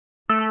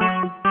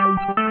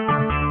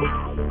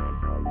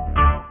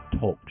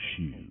Talk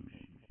Show.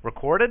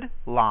 Recorded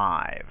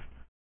live.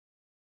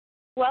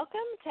 Welcome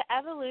to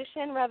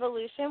Evolution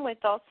Revolution with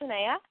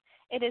Dulcinea.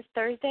 It is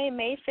Thursday,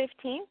 May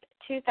 15th,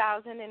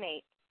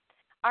 2008.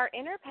 Our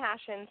inner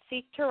passions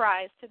seek to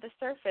rise to the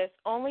surface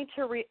only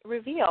to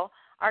reveal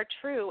our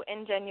true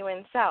and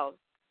genuine selves.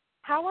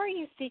 How are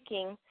you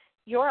seeking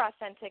your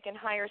authentic and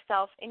higher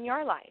self in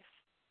your life?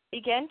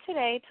 Begin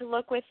today to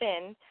look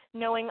within,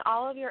 knowing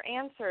all of your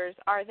answers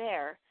are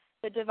there,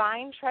 the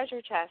divine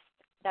treasure chest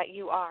that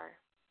you are.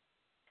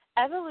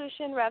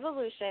 Evolution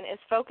Revolution is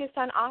focused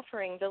on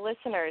offering the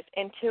listeners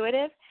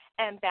intuitive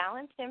and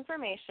balanced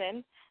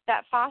information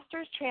that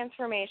fosters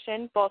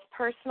transformation both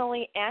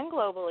personally and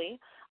globally,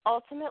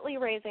 ultimately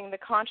raising the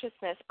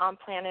consciousness on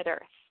planet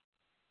Earth.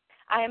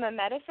 I am a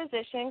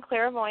metaphysician,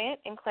 clairvoyant,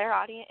 and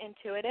clairaudient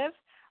intuitive,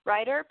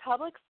 writer,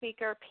 public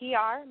speaker,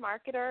 PR,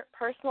 marketer,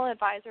 personal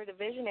advisor to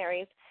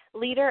visionaries,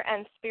 leader,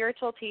 and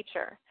spiritual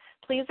teacher.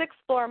 Please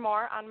explore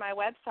more on my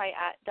website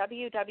at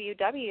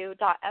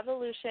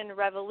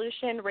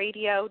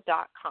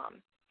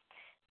www.evolutionrevolutionradio.com.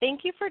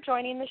 Thank you for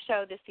joining the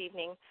show this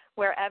evening,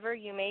 wherever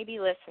you may be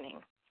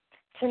listening.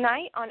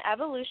 Tonight on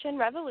Evolution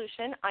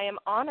Revolution, I am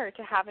honored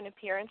to have an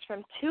appearance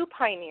from two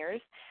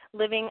pioneers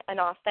living an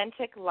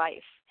authentic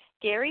life,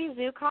 Gary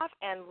Zukav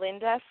and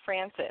Linda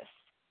Francis.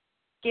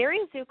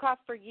 Gary Zukav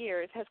for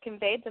years has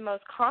conveyed the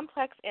most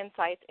complex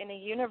insights in a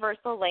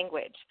universal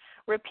language.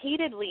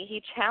 Repeatedly,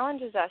 he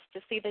challenges us to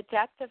see the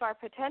depth of our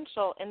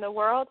potential in the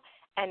world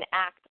and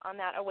act on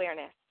that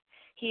awareness.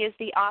 He is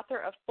the author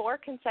of 4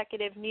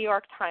 consecutive New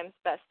York Times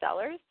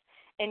bestsellers.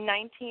 In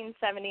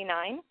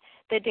 1979,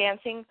 The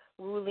Dancing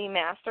Woolly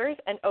Masters,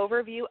 an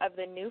overview of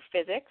the new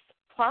physics,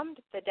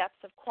 plumbed the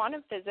depths of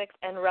quantum physics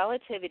and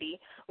relativity,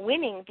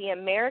 winning the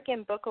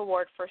American Book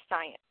Award for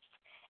Science.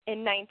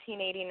 In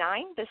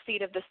 1989, The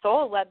Seat of the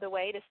Soul led the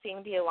way to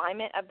seeing the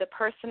alignment of the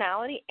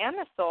personality and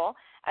the soul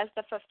as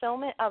the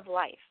fulfillment of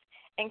life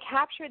and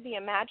captured the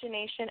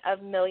imagination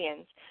of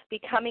millions,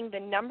 becoming the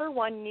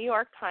 #1 New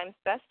York Times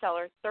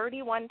bestseller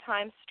 31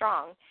 times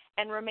strong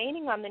and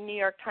remaining on the New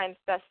York Times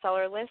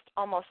bestseller list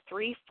almost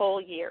 3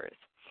 full years.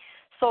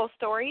 Soul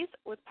Stories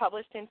was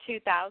published in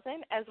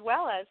 2000, as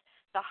well as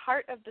The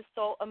Heart of the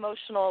Soul,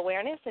 Emotional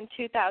Awareness in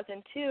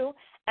 2002,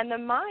 and The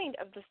Mind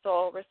of the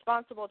Soul,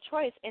 Responsible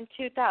Choice in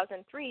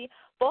 2003,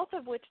 both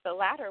of which the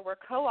latter were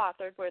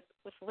co-authored with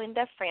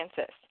Linda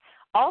Francis,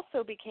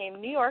 also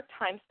became New York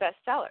Times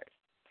bestsellers.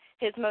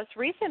 His most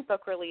recent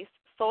book release,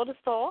 Soul to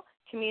Soul,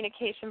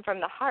 Communication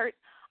from the Heart,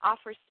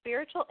 offers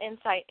spiritual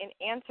insight and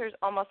answers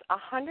almost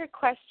 100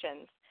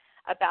 questions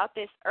about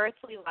this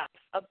earthly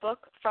life, a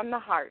book from the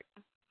heart.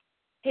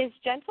 His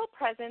gentle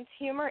presence,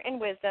 humor,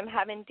 and wisdom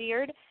have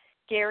endeared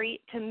Gary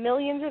to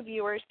millions of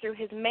viewers through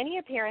his many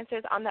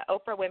appearances on The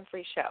Oprah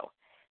Winfrey Show.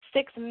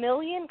 6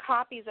 million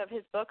copies of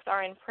his books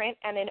are in print,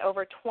 and in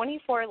over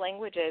 24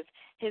 languages,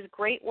 his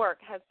great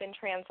work has been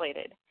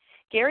translated.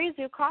 Gary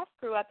Zukav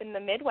grew up in the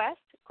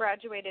Midwest,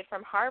 graduated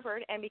from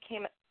Harvard, and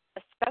became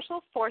a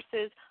Special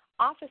Forces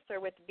officer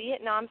with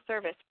Vietnam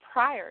service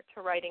prior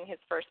to writing his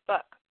first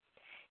book.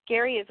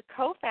 Gary is a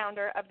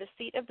co-founder of the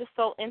Seat of the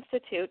Soul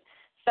Institute,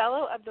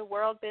 Fellow of the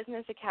World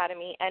Business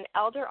Academy, and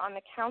Elder on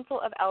the Council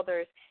of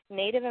Elders,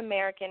 Native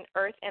American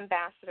Earth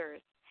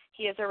Ambassadors.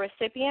 He is a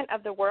recipient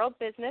of the World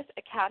Business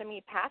Academy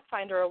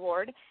Pathfinder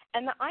Award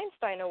and the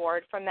Einstein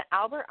Award from the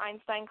Albert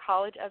Einstein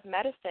College of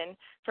Medicine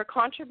for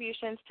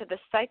contributions to the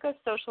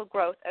psychosocial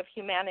growth of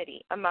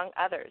humanity, among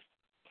others.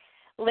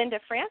 Linda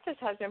Francis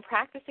has been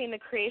practicing the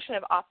creation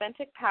of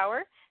authentic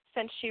power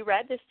since she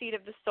read The Seat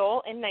of the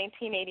Soul in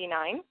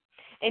 1989.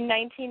 In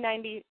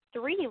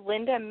 1993,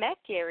 Linda met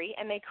Gary,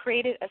 and they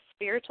created a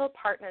spiritual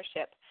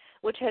partnership,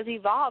 which has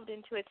evolved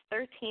into its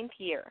 13th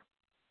year.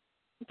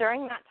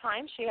 During that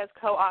time, she has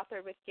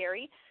co-authored with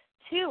Gary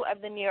 2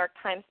 of the New York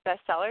Times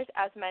bestsellers,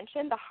 as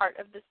mentioned, The Heart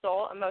of the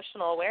Soul,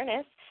 Emotional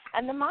Awareness,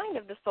 and The Mind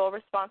of the Soul,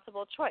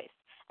 Responsible Choice,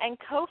 and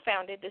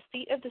co-founded the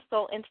Seat of the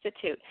Soul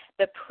Institute,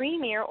 the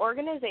premier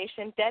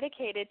organization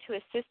dedicated to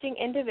assisting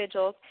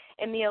individuals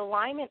in the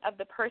alignment of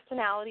the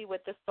personality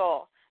with the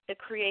soul, the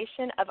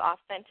creation of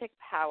authentic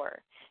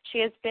power. She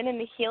has been in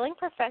the healing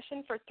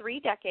profession for 3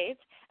 decades,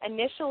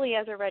 initially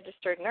as a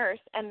registered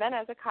nurse and then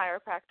as a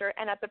chiropractor,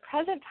 and at the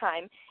present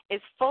time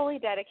is fully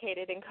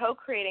dedicated in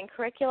co-creating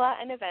curricula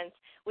and events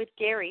with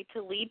Gary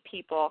to lead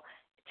people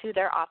to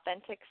their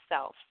authentic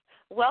self.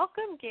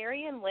 Welcome,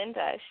 Gary and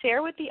Linda.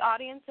 Share with the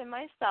audience and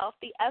myself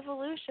the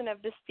evolution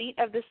of the Seat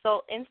of the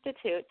Soul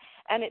Institute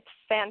and its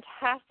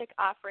fantastic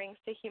offerings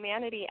to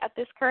humanity at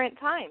this current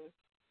time.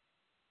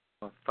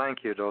 Well,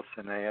 thank you,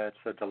 Dulcinea.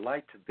 It's a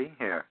delight to be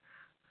here.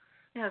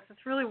 Yes,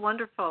 it's really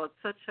wonderful.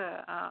 It's such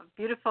a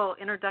beautiful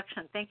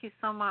introduction. Thank you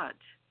so much.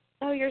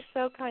 Oh, you're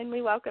so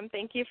kindly welcome.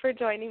 Thank you for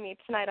joining me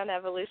tonight on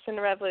Evolution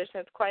Revolution.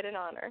 It's quite an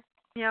honor.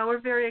 Yeah, we're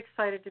very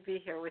excited to be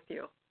here with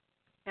you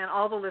and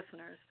all the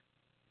listeners.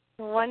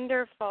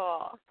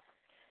 Wonderful.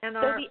 And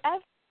so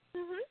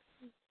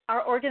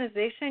our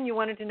organization, you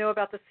wanted to know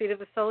about the Seat of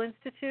the Soul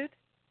Institute?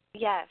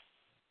 Yes.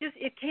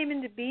 It came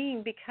into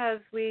being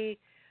because we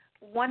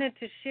wanted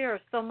to share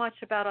so much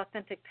about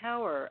authentic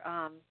power.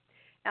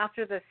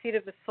 after The Seed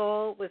of the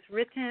Soul was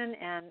written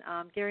and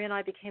Gary and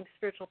I became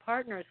spiritual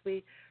partners,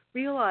 we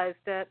realized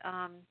that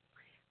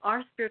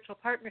our spiritual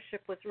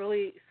partnership was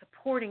really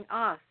supporting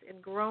us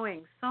in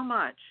growing so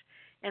much.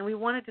 And we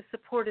wanted to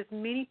support as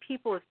many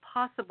people as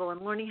possible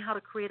in learning how to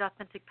create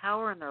authentic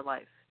power in their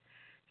life.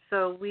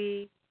 So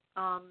we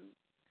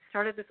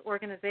started this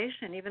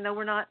organization. Even though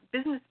we're not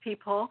business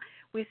people,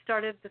 we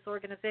started this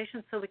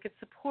organization so we could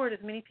support as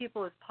many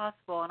people as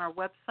possible on our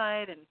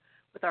website and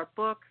with our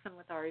books and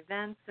with our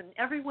events and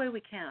every way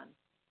we can.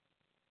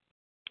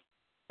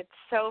 It's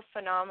so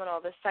phenomenal.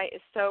 The site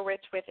is so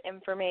rich with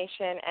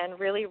information and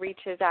really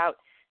reaches out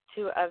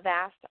to a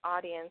vast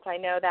audience. I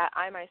know that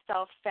I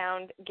myself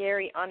found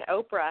Gary on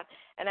Oprah,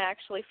 and I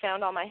actually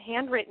found all my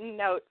handwritten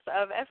notes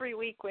of every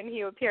week when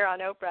he would appear on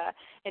Oprah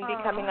and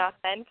becoming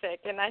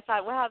authentic. And I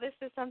thought, wow, this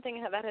is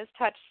something that has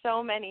touched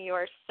so many. You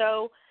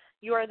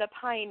are the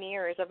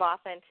pioneers of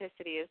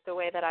authenticity is the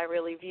way that I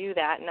really view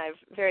that, and I've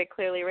very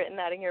clearly written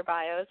that in your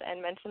bios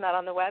and mentioned that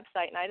on the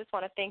website. And I just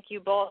want to thank you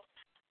both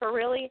for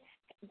really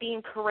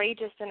being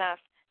courageous enough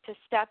to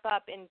step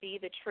up and be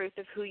the truth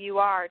of who you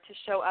are, to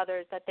show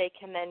others that they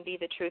can then be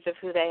the truth of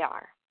who they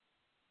are.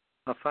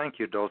 Well, thank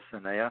you,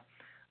 Dulcinea.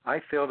 I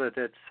feel that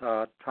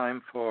it's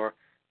time for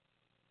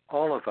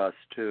all of us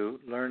to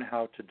learn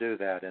how to do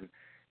that. And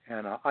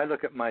I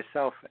look at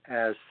myself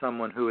as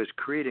someone who is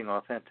creating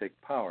authentic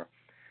power,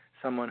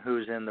 someone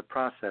who's in the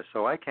process.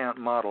 So I can't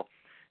model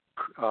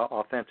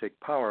authentic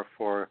power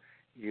for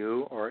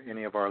you or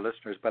any of our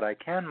listeners, but I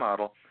can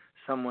model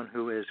someone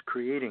who is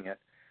creating it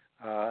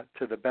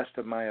to the best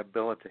of my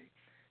ability.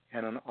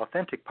 And an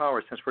authentic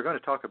power, since we're going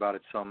to talk about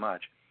it so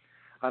much,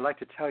 I'd like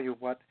to tell you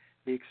what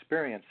the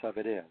experience of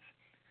it is.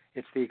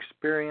 It's the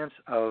experience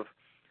of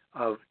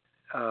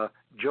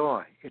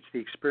joy. It's the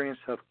experience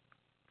of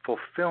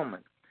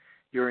fulfillment.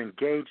 You're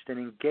engaged and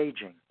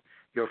engaging.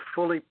 You're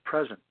fully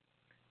present.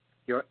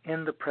 You're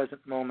in the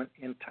present moment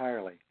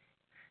entirely.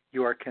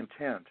 You are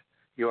content.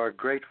 You are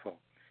grateful.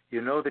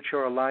 You know that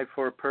you're alive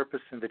for a purpose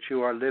and that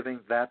you are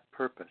living that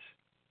purpose.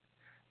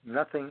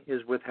 Nothing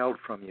is withheld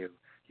from you.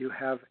 You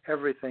have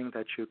everything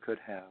that you could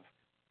have.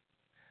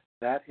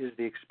 That is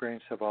the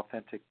experience of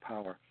authentic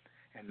power.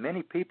 And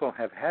many people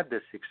have had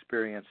this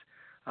experience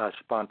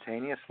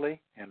spontaneously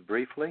and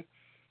briefly.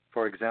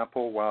 For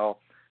example, while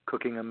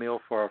cooking a meal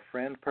for a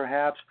friend,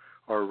 perhaps,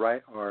 or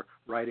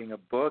writing a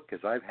book, as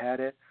I've had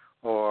it,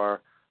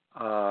 or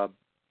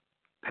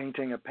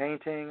painting a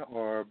painting,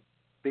 or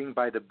being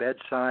by the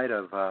bedside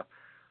of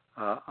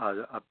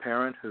a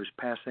parent who's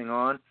passing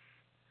on.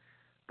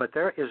 But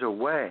there is a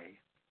way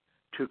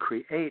to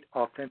create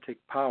authentic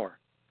power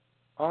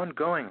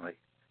ongoingly,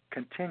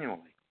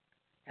 continually,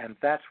 and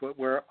that's what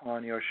we're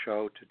on your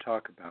show to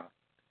talk about.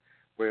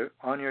 We're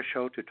on your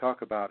show to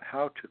talk about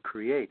how to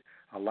create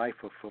a life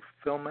of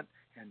fulfillment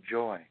and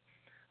joy,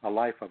 a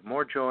life of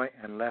more joy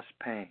and less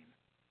pain,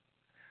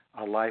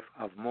 a life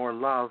of more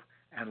love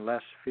and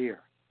less fear.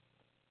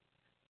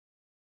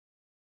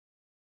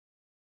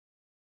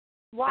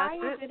 Why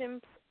is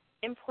it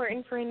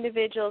important for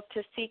individuals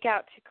to seek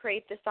out to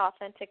create this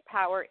authentic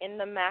power in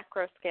the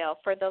macro scale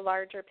for the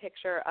larger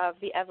picture of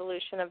the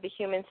evolution of the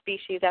human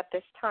species at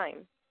this time?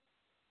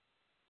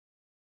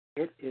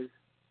 It is,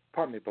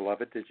 pardon me,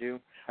 beloved, did you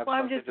have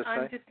something to say?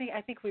 I'm just thinking,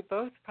 I think we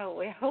both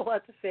probably have a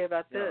lot to say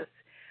about this.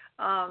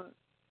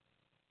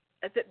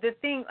 The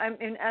thing,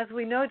 and as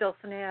we know,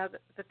 Dulcinea,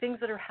 the things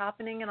that are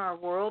happening in our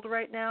world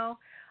right now,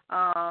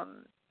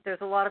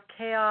 there's a lot of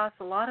chaos,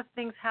 a lot of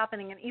things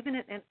happening, and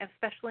even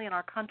especially in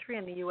our country,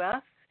 in the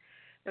U.S.,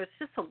 there's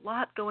just a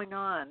lot going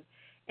on.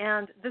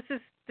 And this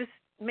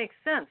makes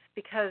sense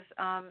because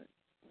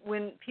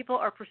when people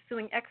are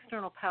pursuing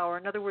external power,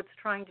 in other words,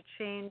 trying to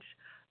change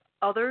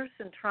others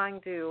and trying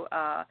to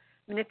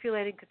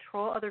manipulate and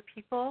control other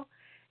people,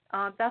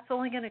 that's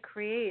only going to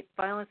create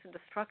violence and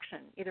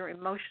destruction, either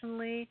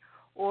emotionally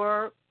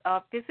or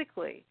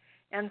physically.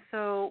 And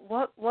so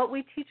what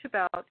we teach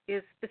about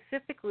is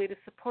specifically to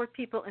support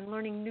people in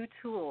learning new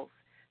tools,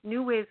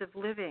 new ways of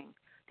living,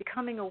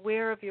 becoming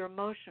aware of your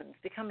emotions,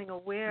 becoming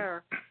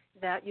aware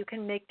that you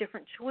can make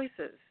different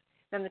choices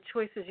than the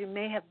choices you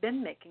may have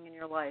been making in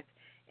your life.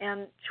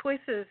 And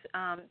choices,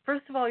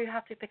 first of all, you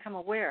have to become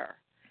aware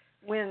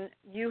when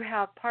you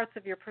have parts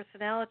of your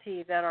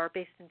personality that are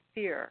based in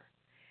fear.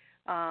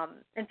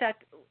 In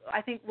fact,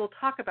 I think we'll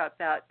talk about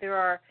that.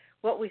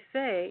 What we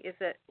say is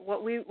that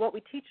what we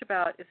teach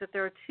about is that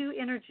there are two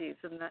energies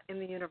in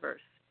the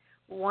universe.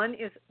 One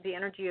is the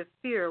energy of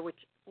fear,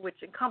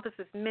 which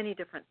encompasses many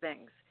different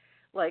things,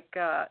 like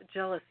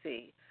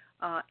jealousy,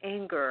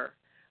 anger,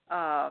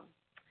 all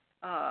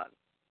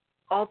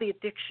the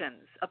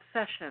addictions,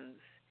 obsessions.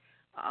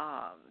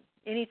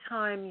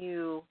 Anytime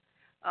you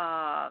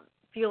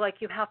feel like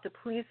you have to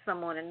please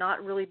someone and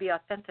not really be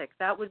authentic,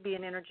 that would be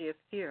an energy of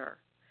fear.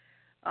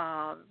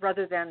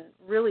 Rather than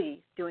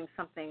really doing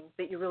something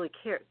that you really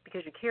care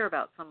because you care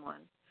about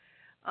someone.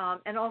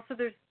 And also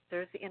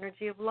there's the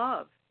energy of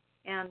love.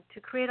 And to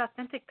create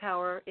authentic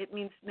power, it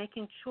means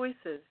making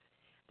choices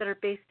that are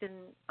based in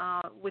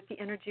with the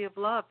energy of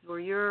love, where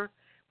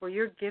where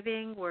you're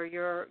giving, where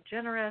you're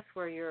generous,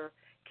 where you're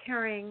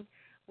caring,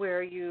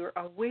 where you're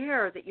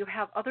aware that you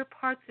have other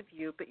parts of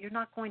you, but you're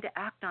not going to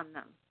act on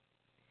them.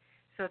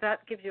 So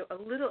that gives you a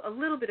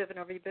little bit of an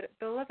overview. But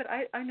beloved,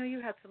 I know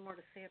you had some more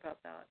to say about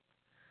that.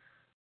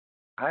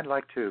 I'd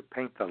like to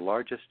paint the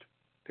largest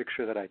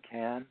picture that I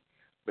can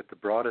with the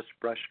broadest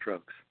brush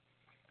strokes,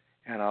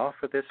 and I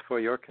offer this for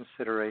your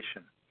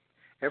consideration.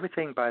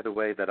 Everything, by the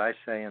way, that I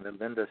say and that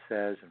Linda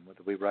says and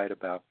what we write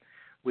about,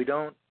 we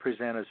don't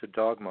present as a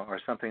dogma or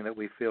something that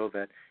we feel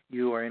that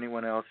you or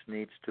anyone else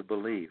needs to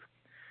believe,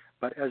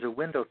 but as a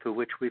window through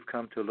which we've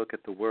come to look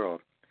at the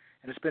world.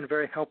 And it's been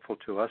very helpful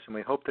to us, and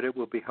we hope that it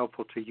will be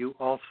helpful to you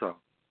also.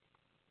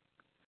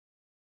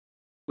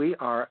 We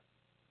are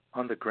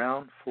on the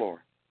ground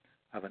floor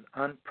of an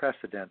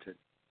unprecedented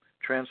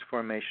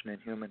transformation in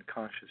human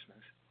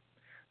consciousness.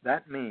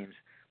 That means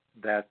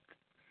that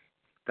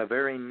the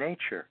very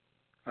nature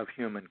of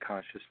human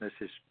consciousness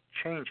is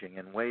changing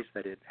in ways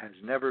that it has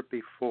never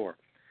before.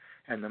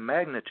 And the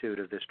magnitude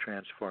of this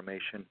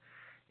transformation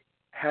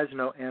has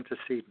no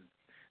antecedent.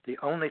 The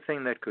only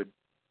thing that could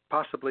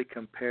possibly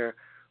compare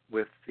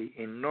with the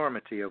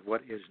enormity of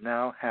what is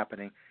now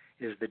happening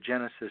is the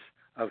genesis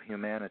of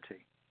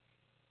humanity.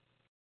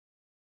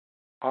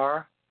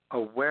 Our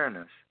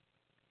awareness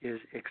is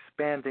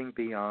expanding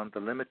beyond the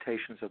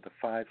limitations of the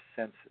five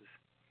senses.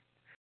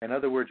 In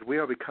other words, we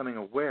are becoming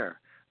aware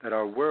that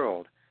our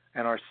world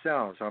and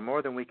ourselves are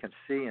more than we can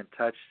see and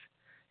touch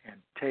and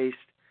taste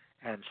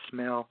and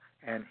smell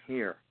and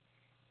hear.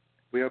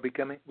 We are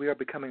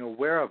becoming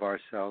aware of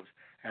ourselves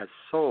as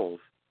souls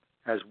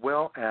as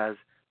well as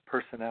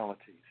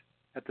personalities.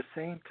 At the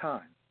same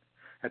time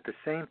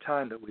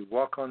that we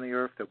walk on the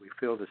earth, that we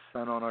feel the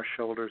sun on our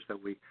shoulders,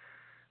 that we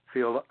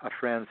feel a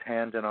friend's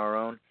hand in our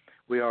own,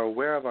 we are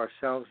aware of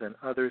ourselves and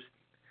others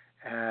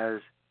as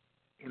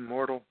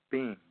immortal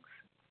beings.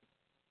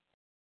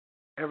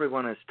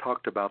 Everyone has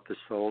talked about the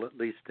soul, at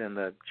least in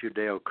the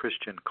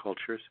Judeo-Christian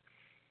cultures.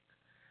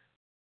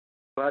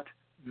 But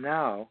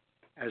now,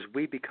 as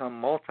we become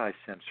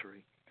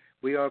multisensory,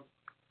 we are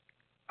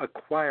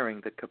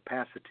acquiring the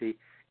capacity,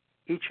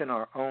 each in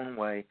our own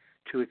way,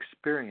 to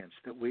experience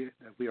that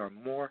we are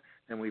more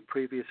than we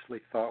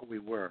previously thought we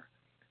were.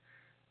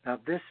 Now,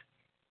 this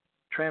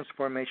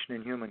transformation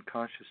in human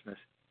consciousness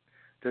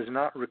does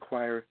not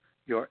require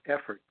your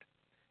effort.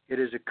 It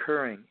is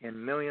occurring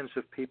in millions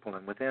of people,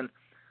 and within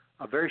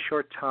a very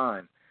short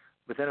time,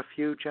 within a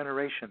few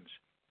generations,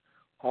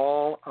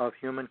 all of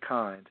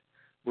humankind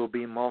will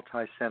be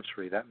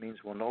multisensory. That means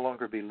we'll no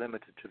longer be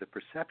limited to the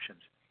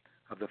perceptions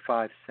of the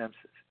five senses.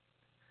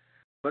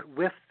 But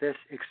with this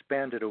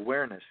expanded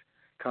awareness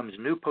comes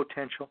new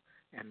potential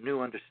and new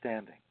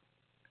understanding.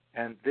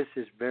 And this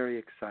is very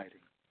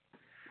exciting.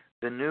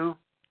 The new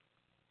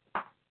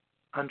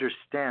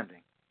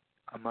understanding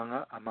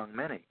among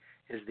many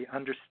is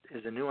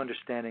a new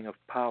understanding of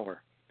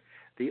power.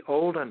 The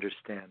old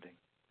understanding,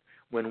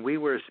 when we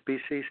were a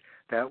species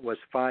that was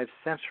five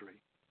sensory,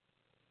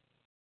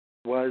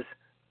 was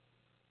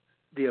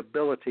the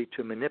ability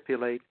to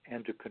manipulate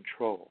and to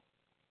control.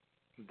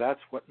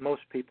 That's what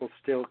most people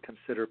still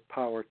consider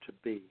power to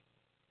be.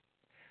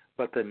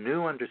 But the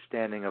new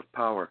understanding of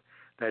power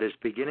that is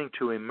beginning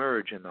to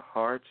emerge in the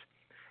hearts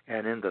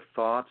and in the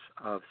thoughts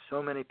of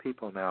so many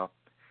people now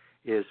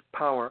is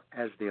power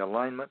as the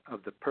alignment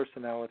of the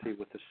personality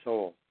with the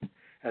soul,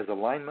 as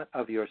alignment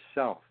of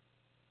yourself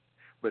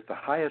with the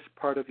highest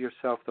part of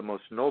yourself, the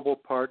most noble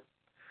part,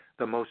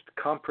 the most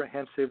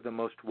comprehensive, the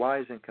most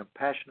wise and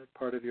compassionate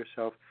part of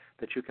yourself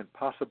that you can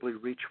possibly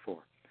reach for.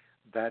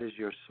 That is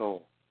your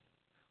soul.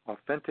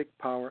 Authentic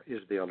power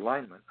is the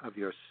alignment of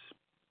your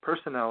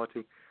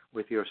personality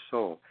with your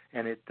soul,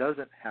 and it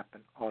doesn't happen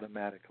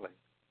automatically.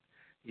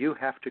 You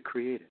have to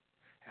create it,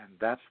 and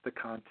that's the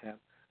content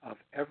of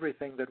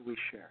everything that we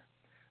share,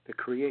 the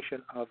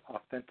creation of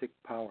authentic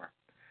power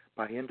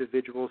by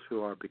individuals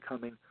who are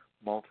becoming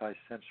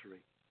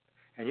multisensory.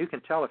 And you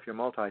can tell if you're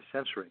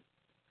multisensory.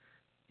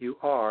 You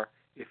are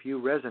if you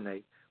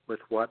resonate with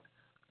what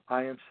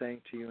I am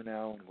saying to you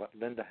now and what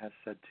Linda has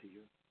said to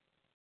you.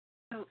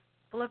 So,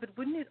 beloved,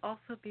 wouldn't it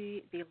also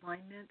be the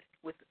alignment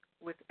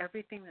with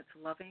everything that's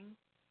loving?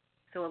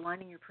 So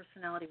aligning your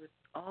personality with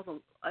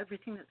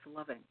everything that's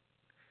loving.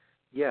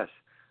 Yes,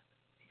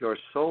 your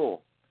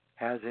soul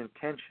has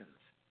intentions,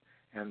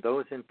 and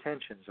those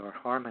intentions are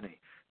harmony,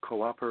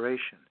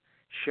 cooperation,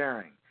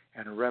 sharing,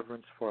 and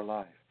reverence for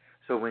life.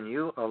 So when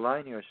you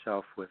align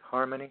yourself with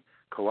harmony,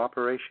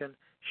 cooperation,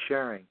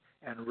 sharing,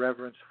 and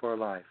reverence for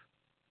life,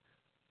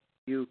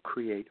 you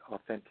create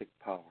authentic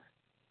power.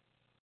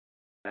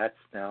 That's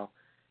now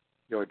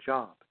your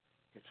job.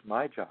 It's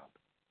my job.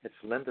 It's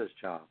Linda's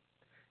job.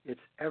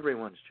 It's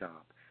everyone's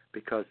job,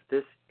 because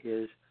this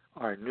is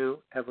our new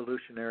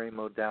evolutionary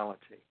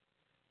modality.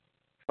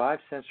 Five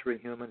sensory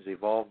humans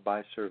evolved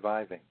by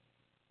surviving,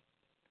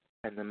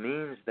 and the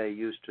means they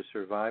used to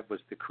survive was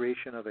the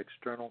creation of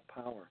external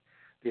power,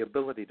 the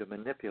ability to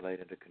manipulate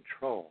and to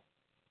control,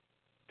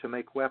 to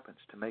make weapons,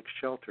 to make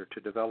shelter,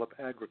 to develop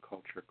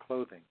agriculture,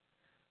 clothing,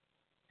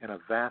 and a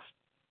vast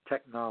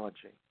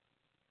technology.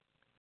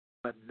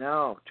 But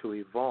now to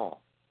evolve,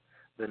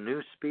 the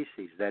new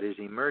species that is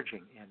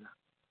emerging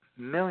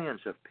in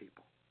millions of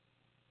people,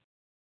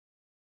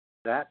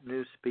 that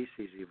new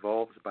species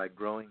evolves by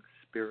growing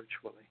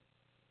spiritually.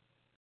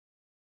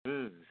 The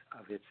means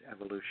of its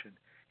evolution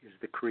is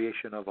the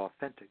creation of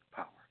authentic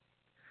power,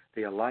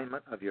 the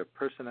alignment of your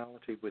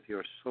personality with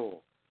your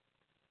soul,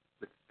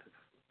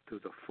 through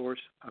the force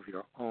of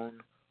your own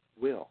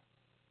will.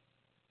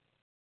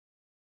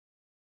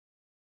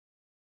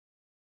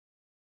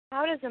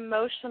 How does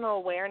emotional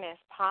awareness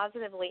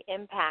positively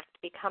impact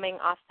becoming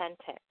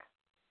authentic?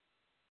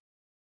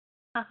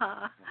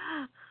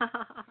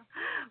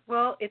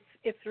 Well,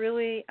 it's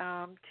really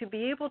to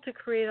be able to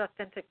create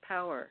authentic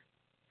power,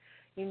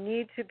 you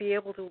need to be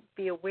able to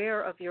be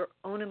aware of your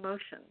own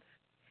emotions.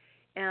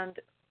 And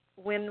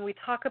when we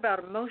talk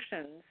about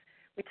emotions,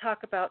 we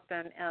talk about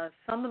them as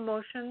some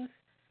emotions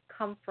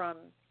come from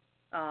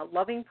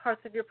loving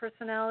parts of your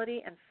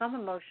personality, and some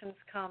emotions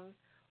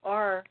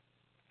are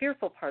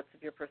fearful parts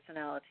of your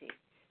personality.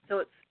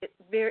 So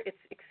it's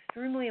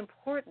extremely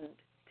important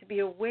to be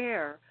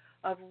aware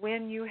of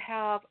when you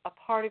have a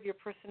part of your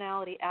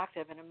personality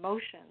active, an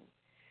emotion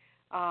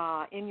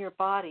in your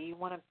body. You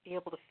want to be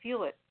able to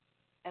feel it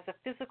as a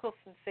physical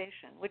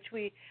sensation, which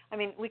we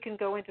can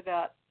go into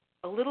that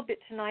a little bit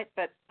tonight,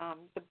 but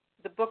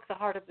the book, The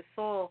Heart of the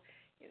Soul,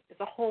 is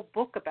a whole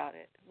book about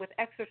it with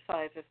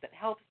exercises that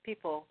helps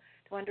people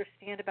to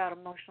understand about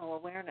emotional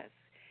awareness.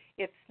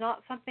 It's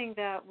not something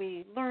that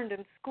we learned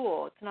in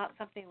school. It's not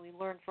something we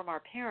learned from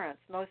our parents.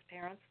 Most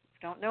parents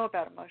don't know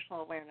about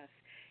emotional awareness.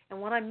 And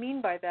what I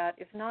mean by that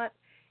is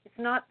it's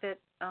not that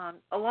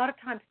a lot of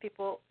times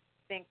people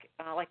think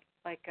like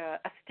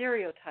a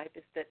stereotype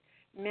is that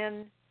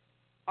men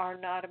are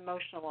not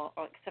emotional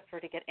except for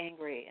to get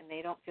angry and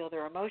they don't feel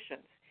their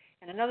emotions.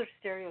 And another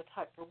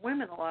stereotype for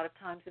women a lot of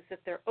times is that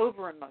they're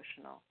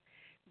over-emotional.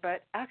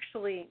 But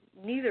actually,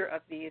 neither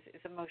of these is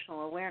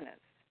emotional awareness.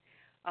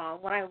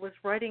 When I was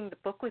writing the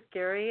book with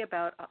Gary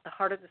about The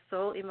Heart of the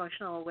Soul,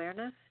 Emotional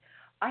Awareness,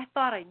 I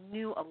thought I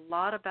knew a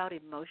lot about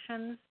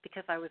emotions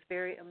because I was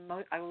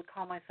I would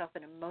call myself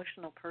an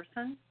emotional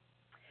person.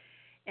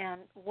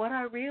 And what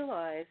I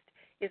realized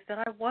is that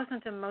I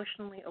wasn't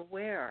emotionally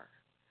aware,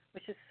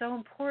 which is so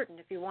important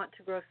if you want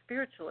to grow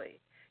spiritually.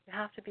 You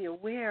have to be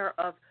aware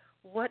of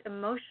what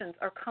emotions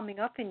are coming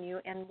up in you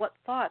and what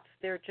thoughts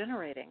they're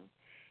generating.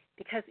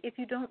 Because if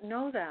you don't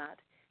know that,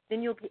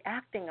 then you'll be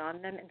acting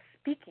on them and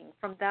speaking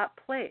from that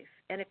place.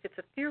 And if it's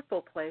a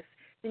fearful place,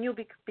 then you'll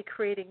be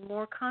creating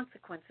more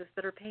consequences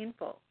that are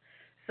painful.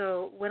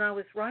 So when I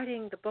was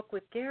writing the book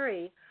with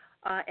Gary,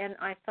 and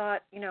I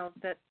thought,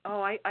 that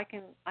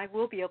I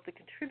will be able to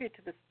contribute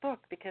to this book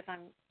because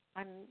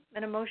I'm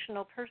an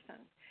emotional person.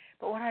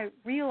 But what I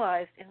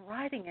realized in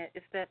writing it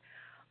is that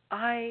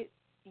I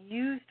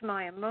used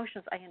my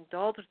emotions, I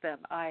indulged them,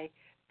 I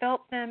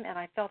felt them, and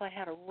I felt I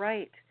had a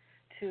right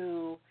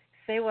to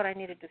say what I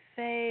needed to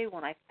say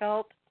when I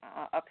felt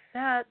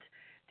upset,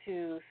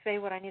 to say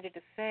what I needed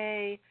to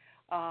say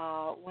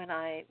when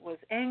I was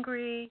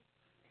angry,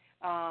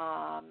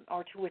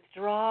 or to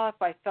withdraw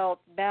if I felt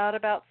bad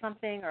about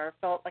something or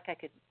felt like I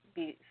could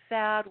be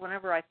sad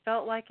whenever I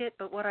felt like it.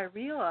 But what I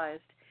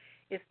realized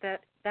is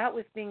that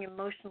was being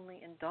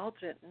emotionally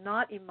indulgent,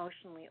 not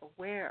emotionally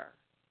aware.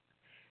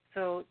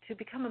 So to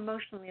become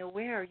emotionally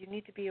aware, you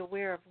need to be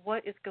aware of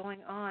what is going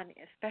on,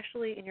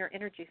 especially in your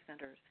energy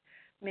centers.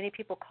 Many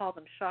people call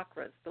them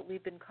chakras, but we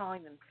call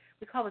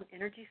them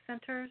energy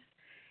centers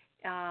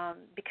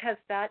because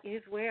that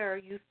is where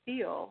you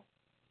feel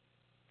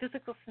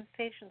physical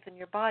sensations in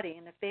your body.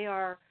 And if they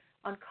are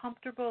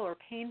uncomfortable or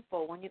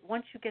painful,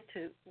 once you get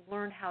to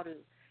learn how to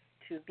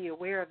be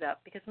aware of that,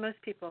 because many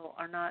people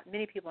are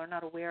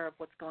not aware of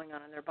what's going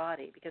on in their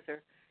body because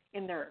they're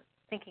in their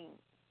thinking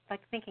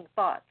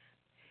thoughts.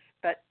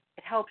 But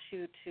it helps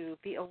you to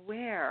be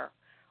aware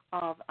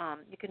of,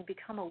 you can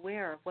become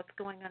aware of what's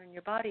going on in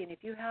your body. And if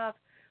you have,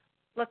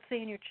 let's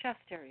say in your chest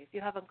area, if you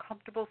have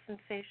uncomfortable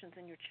sensations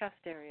in your chest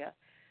area,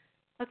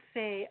 let's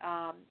say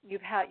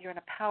you're in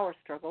a power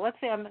struggle. Let's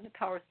say I'm in a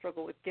power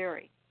struggle with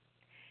Gary.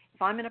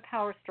 If I'm in a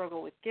power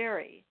struggle with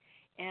Gary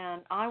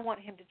and I want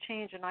him to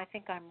change and I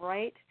think I'm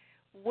right,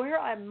 where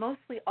I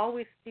mostly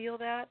always feel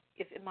that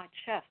is in my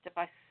chest. If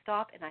I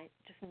stop and I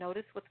just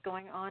notice what's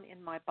going on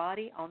in my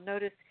body, I'll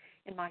notice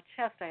in my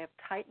chest I have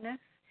tightness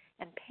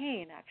and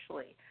pain,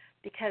 actually,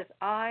 because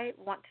I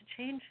want to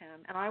change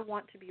him and I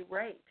want to be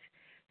right.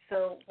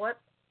 So what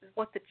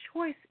the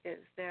choice is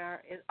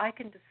there is I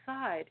can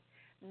decide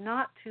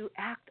not to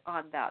act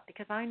on that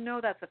because I know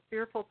that's a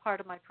fearful part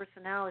of my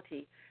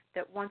personality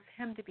that wants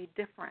him to be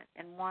different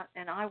and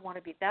I want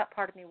to be, that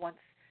part of me wants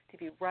to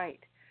be right.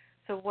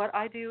 So what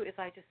I do is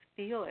I just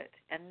feel it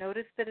and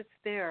notice that it's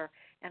there,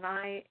 and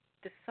I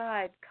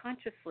decide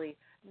consciously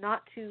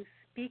not to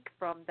speak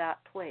from that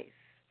place,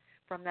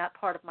 from that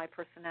part of my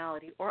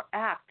personality, or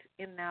act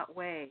in that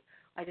way.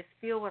 I just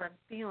feel what I'm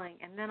feeling,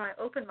 and then I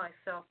open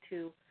myself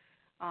to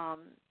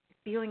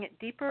feeling it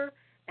deeper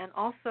and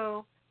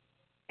also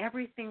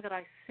everything that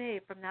I say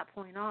from that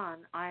point on,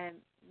 I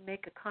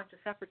make a conscious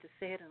effort to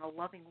say it in a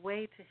loving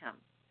way to him,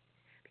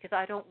 because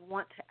I don't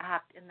want to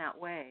act in that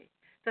way.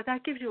 So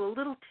that gives you a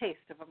little taste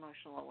of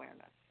emotional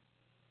awareness.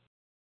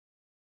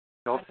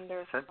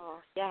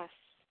 Wonderful. Yes.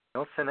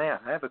 Dulcinea,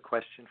 I have a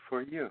question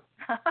for you.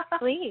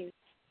 Please.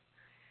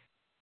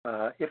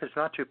 If it's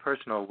not too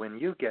personal, when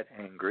you get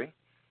angry,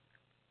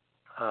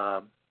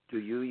 do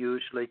you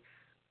usually,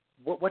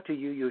 what do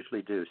you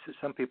usually do? So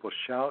some people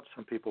shout,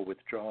 some people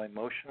withdraw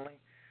emotionally,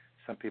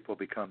 some people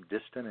become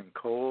distant and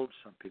cold,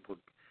 some people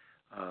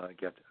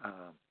get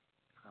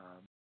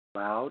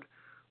loud.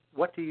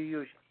 What do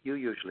you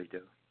usually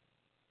do?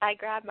 I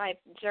grab my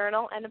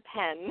journal and a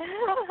pen.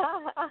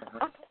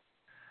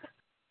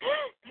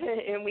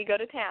 And we go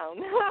to town.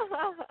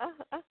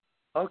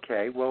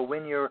 Okay, well,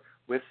 when you're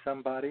with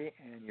somebody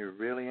and you're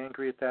really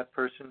angry at that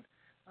person,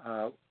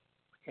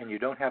 and you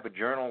don't have a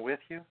journal with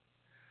you,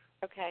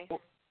 okay.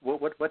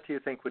 What do you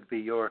think would be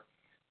your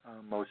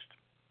most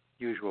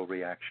usual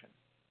reaction?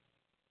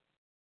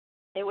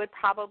 It would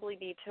probably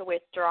be to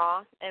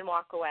withdraw and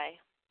walk away.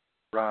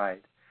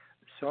 Right.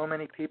 So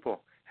many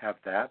people have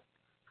that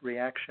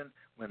reaction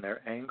when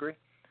they're angry,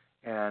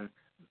 and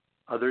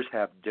others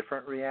have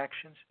different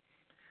reactions.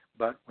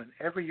 But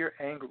whenever you're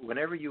angry,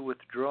 whenever you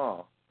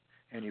withdraw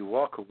and you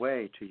walk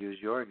away, to use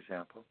your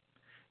example,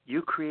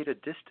 you create a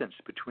distance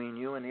between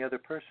you and the other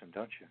person,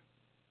 don't you?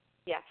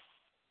 Yes.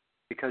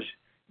 Because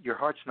your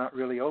heart's not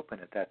really open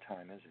at that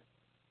time, is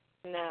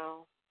it?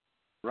 No.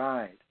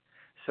 Right.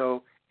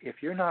 So if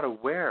you're not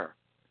aware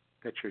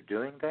that you're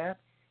doing that,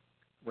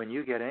 when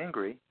you get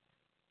angry,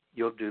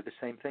 you'll do the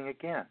same thing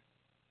again.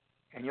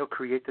 And you'll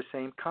create the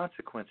same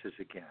consequences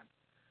again.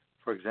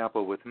 For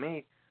example, with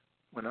me,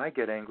 when I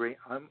get angry,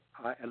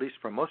 at least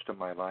for most of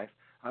my life,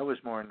 I was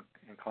more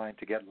inclined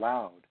to get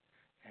loud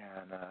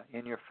and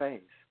in your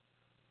face.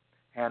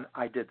 And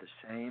I did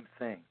the same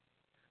thing.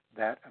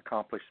 That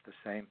accomplished the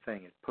same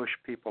thing. It pushed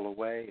people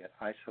away. It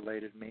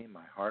isolated me.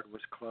 My heart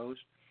was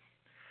closed.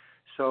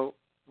 So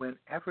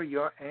whenever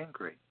you're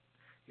angry,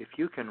 if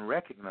you can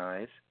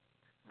recognize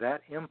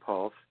that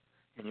impulse,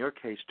 in your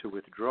case to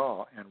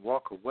withdraw and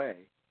walk away,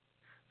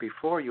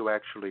 before you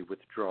actually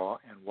withdraw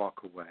and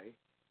walk away,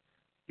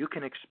 you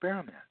can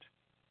experiment.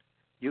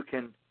 You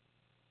can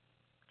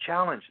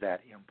challenge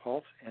that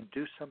impulse and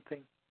do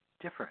something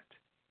different.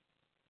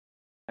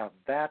 Now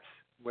that's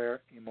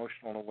where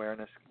emotional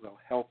awareness will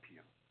help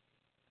you.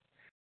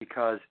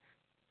 Because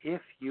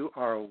if you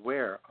are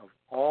aware of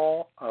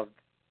all of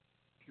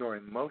your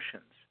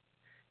emotions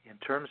in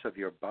terms of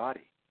your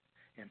body,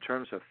 in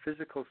terms of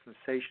physical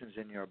sensations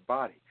in your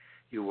body,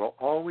 you will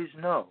always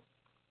know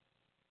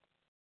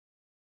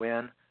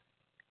when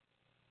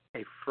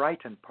a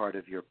frightened part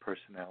of your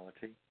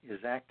personality is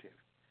active,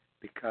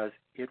 because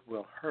it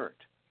will hurt.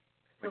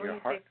 So when you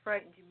say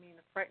frightened, you mean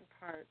a frightened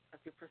part of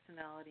your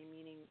personality,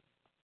 meaning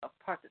a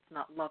part that's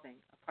not loving,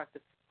 a part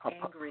that's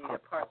angry, a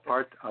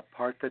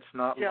part that's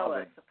not jealous,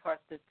 loving, a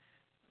part that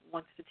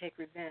wants to take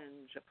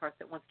revenge, a part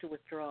that wants to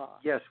withdraw.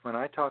 Yes, when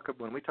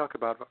we talk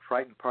about a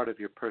frightened part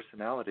of your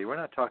personality, we're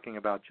not talking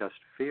about just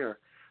fear,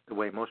 the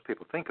way most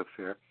people think of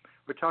fear.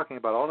 We're talking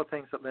about all the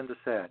things that Linda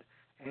said: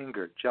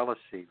 anger,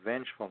 jealousy,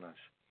 vengefulness,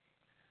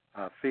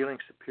 feeling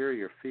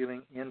superior,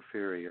 feeling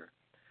inferior,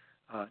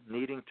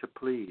 needing to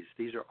please.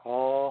 These are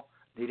all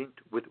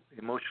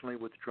emotionally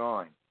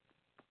withdrawing.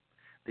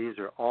 These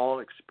are all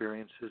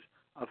experiences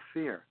of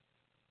fear.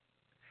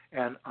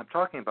 And I'm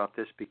talking about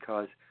this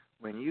because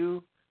when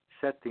you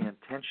set the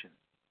intention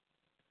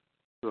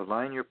to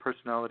align your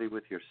personality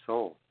with your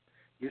soul,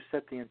 you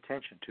set the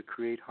intention to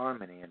create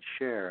harmony and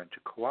share and to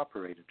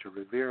cooperate and to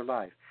revere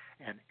life,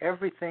 and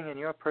everything in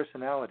your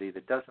personality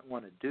that doesn't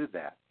want to do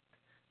that,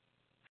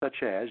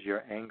 such as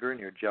your anger and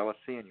your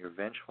jealousy and your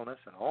vengefulness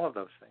and all of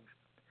those things,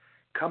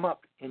 come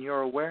up in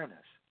your awareness.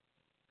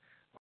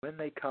 When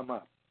they come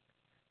up,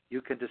 you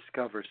can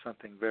discover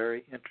something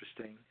very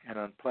interesting and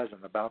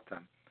unpleasant about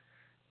them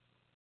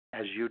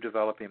as you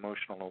develop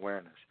emotional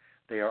awareness.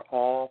 They are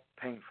all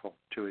painful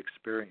to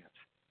experience.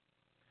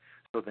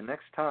 So the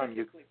next time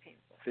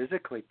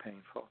physically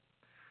painful.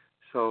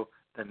 So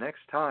the next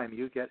time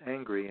you get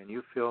angry and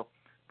you feel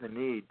the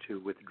need to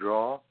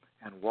withdraw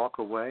and walk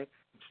away,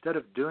 instead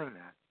of doing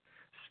that,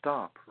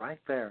 stop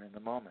right there in the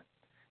moment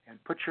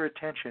and put your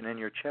attention in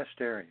your chest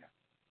area,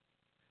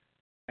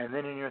 and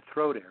then in your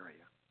throat area,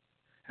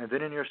 and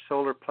then in your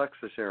solar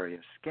plexus area.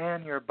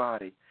 Scan your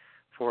body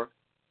for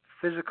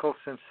physical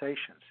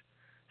sensations.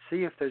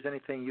 See if there's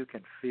anything you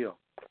can feel.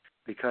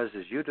 Because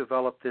as you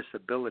develop this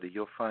ability,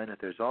 you'll find that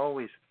there's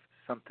always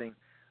something,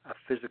 a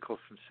physical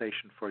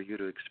sensation for you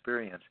to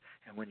experience.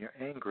 And when you're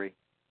angry,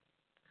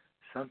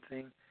 something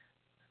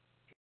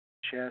in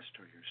your chest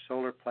or your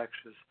solar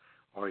plexus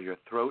or your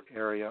throat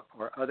area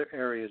or other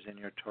areas in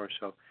your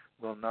torso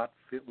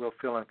will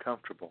feel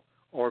uncomfortable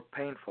or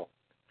painful,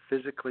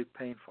 physically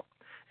painful.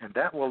 And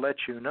that will let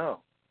you know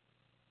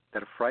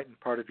that a frightened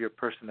part of your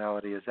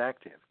personality is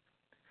active.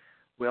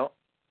 Well,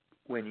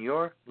 when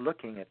you're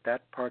looking at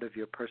that part of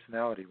your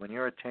personality, when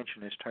your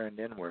attention is turned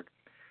inward,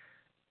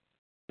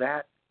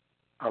 that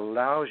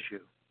allows you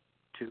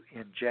to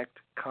inject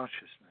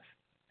consciousness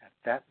at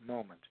that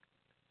moment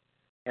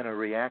in a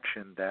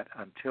reaction that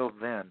until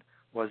then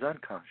was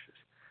unconscious.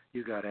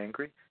 You got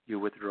angry, you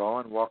withdraw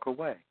and walk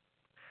away.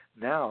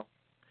 Now,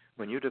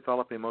 when you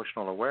develop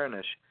emotional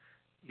awareness,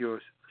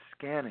 you're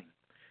scanning,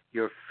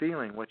 you're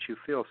feeling what you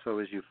feel. So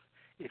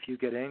if you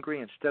get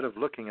angry, instead of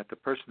looking at the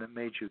person that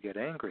made you get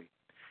angry,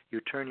 you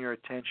turn your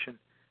attention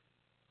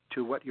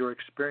to what you're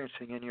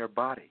experiencing in your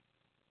body.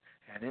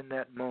 And in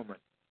that moment,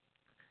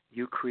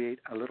 you create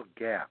a little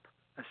gap,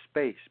 a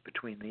space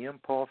between the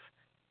impulse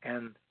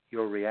and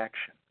your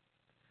reaction.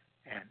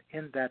 And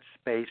in that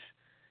space,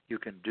 you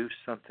can do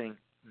something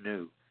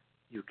new.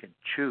 You can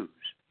choose.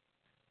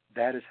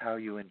 That is how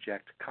you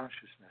inject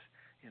consciousness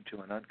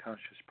into an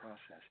unconscious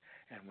process.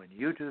 And when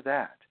you do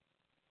that,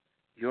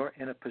 you're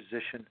in a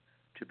position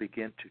to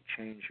begin to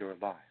change your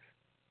life.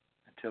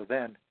 Until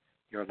then,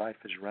 your life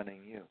is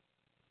running you.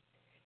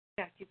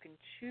 In fact, you can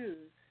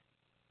choose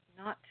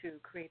not to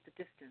create the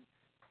distance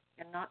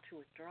and not to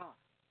withdraw.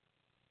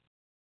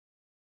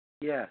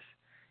 Yes,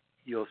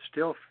 you'll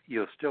still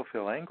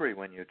feel angry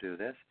when you do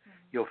this.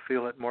 Mm-hmm. You'll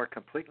feel it more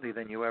completely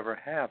than you ever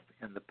have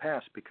in the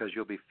past because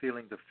you'll be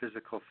feeling the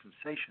physical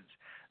sensations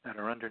that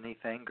are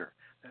underneath anger,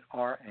 that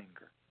are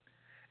anger.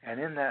 And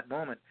in that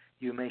moment,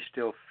 you may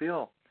still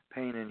feel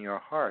pain in your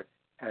heart,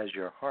 in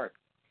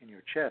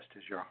your chest,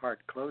 as your heart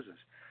closes.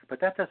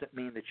 But that doesn't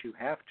mean that you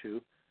have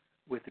to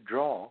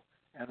withdraw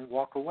and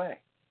walk away.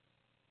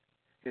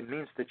 It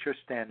means that you're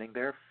standing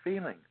there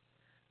feeling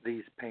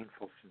these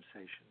painful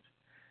sensations.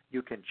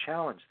 You can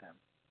challenge them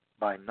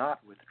by not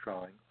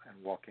withdrawing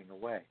and walking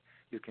away.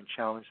 You can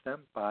challenge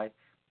them by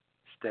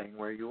staying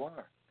where you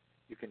are.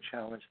 You can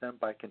challenge them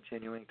by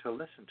continuing to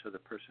listen to the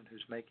person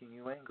who's making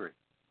you angry.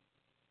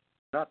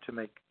 Not to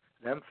make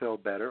them feel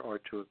better or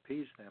to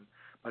appease them,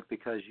 but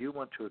because you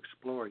want to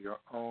explore your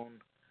own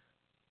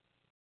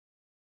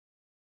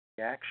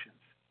reactions,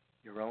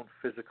 your own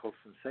physical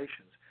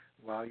sensations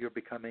while you're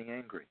becoming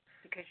angry.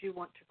 Because you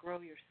want to grow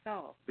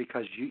yourself.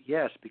 Because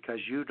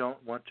you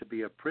don't want to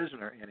be a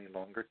prisoner any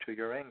longer to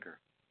your anger.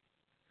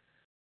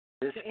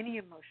 To any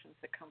emotions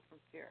that come from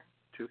fear.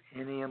 To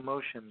any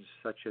emotions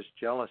such as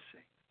jealousy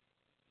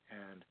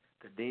and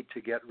the need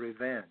to get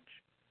revenge,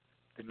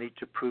 the need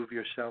to prove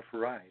yourself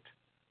right,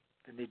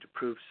 the need to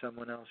prove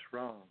someone else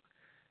wrong.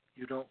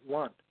 You don't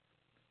want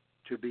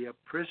to be a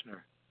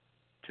prisoner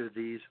to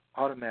these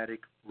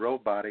automatic,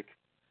 robotic,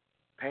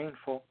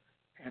 painful,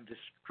 and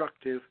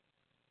destructive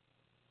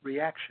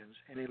reactions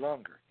any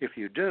longer. If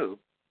you do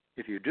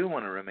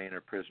want to remain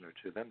a prisoner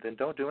to them, then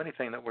don't do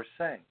anything that we're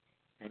saying,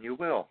 and you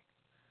will.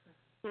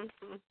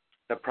 Mm-hmm.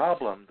 The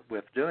problem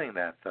with doing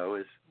that, though,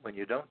 is when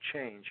you don't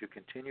change, you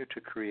continue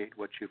to create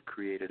what you've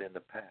created in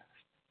the past.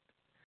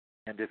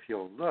 And if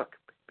you'll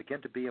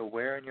begin to be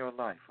aware in your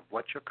life of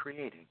what you're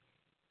creating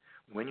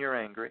when you're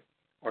angry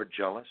or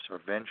jealous or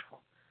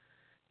vengeful,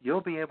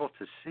 you'll be able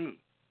to see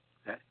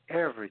that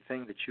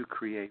everything that you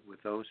create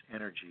with those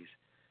energies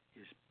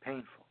is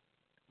painful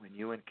when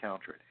you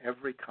encounter it.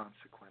 Every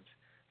consequence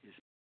is.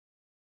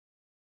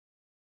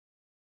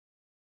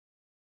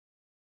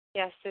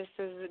 Yes, this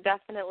is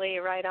definitely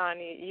right on.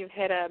 You've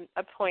hit a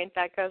point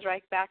that goes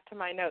right back to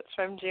my notes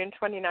from June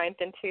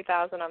 29th in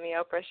 2000 on the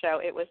Oprah show.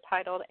 It was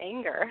titled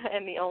Anger,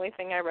 and the only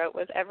thing I wrote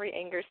was every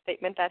anger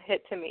statement that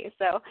hit to me.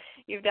 So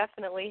you've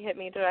definitely hit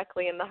me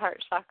directly in the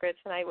heart chakra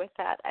tonight with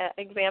that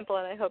example,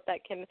 and I hope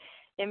that can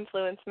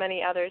influence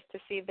many others to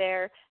see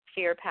their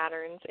fear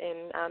patterns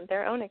in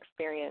their own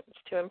experience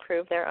to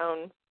improve their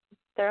own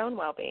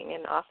well-being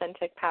and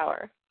authentic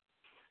power.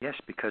 Yes,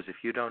 because if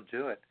you don't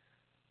do it,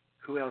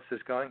 who else is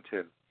going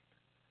to?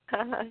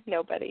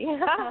 Nobody.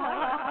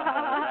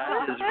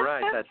 That is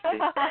right.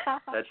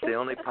 That's the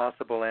only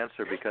possible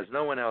answer, because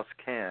no one else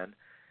can,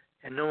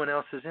 and no one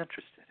else is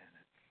interested in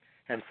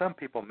it. And some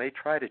people may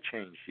try to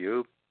change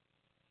you,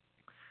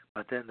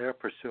 but then they're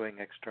pursuing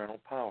external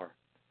power.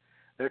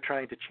 They're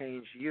trying to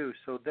change you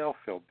so they'll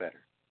feel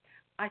better.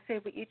 I say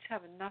we each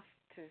have enough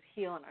to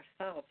heal in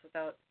ourselves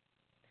without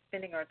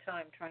spending our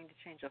time trying to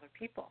change other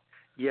people.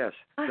 Yes,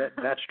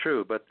 that's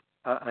true, but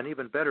an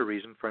even better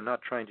reason for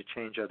not trying to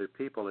change other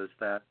people is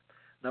that,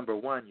 number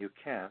one, you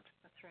can't.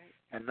 That's right.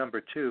 And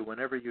number two,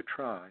 whenever you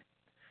try,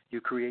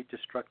 you create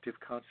destructive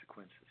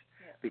consequences.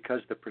 Yes. Because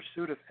the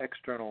pursuit of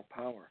external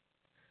power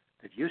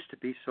that used to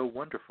be so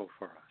wonderful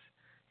for us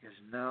is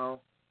now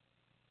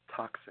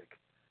toxic.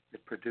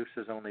 It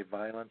produces only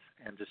violence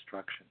and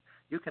destruction.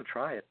 You can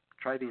try it.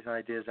 Try these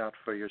ideas out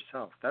for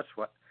yourself. That's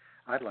what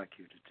I'd like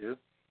you to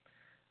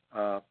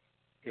do.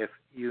 If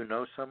you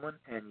know someone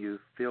and you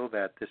feel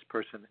that this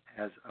person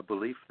has a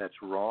belief that's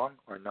wrong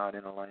or not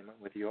in alignment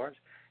with yours,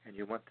 and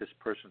you want this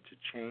person to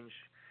change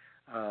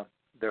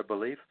their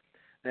belief,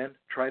 then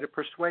try to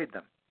persuade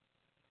them.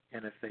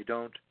 And if they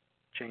don't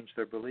change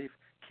their belief,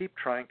 keep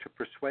trying to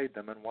persuade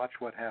them and watch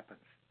what happens.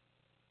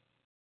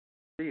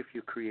 See if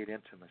you create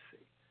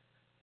intimacy.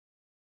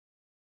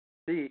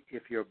 See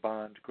if your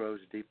bond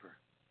grows deeper.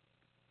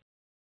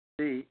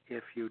 See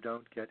if you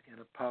don't get in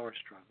a power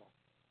struggle.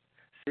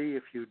 See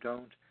if you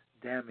don't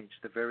damage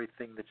the very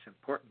thing that's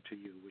important to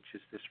you, which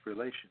is this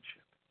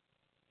relationship.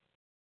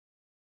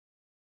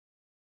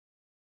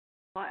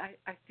 Well,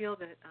 I feel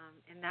that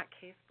in that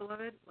case,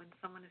 beloved, when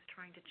someone is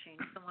trying to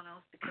change someone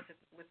else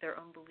with their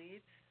own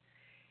beliefs,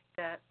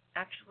 that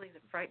actually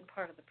the frightened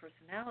part of the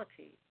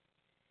personality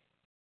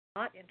is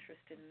not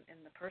interested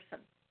in the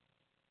person.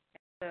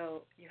 And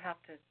so you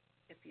have to,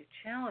 if you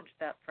challenge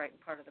that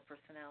frightened part of the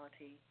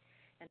personality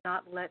and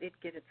not let it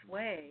get its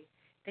way,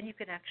 then you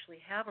can actually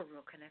have a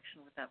real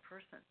connection with that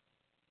person.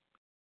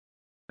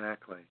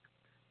 Exactly.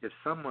 If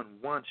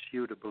someone wants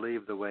you to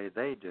believe the way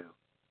they do,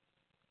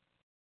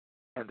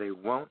 and they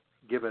won't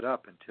give it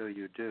up until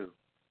you do,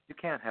 you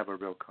can't have a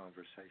real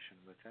conversation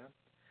with them.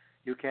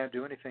 You can't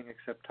do anything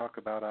except talk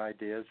about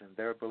ideas and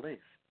their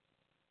beliefs.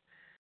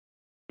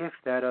 If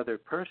that other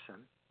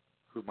person,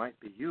 who might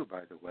be you,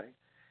 by the way,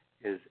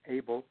 is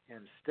able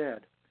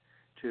instead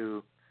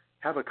to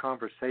have a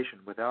conversation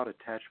without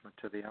attachment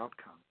to the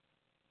outcome,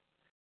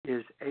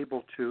 is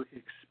able to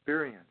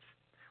experience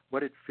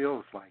what it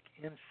feels like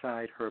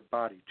inside her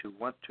body to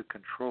want to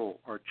control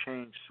or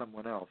change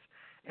someone else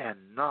and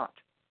not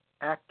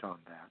act on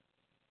that,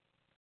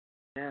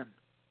 then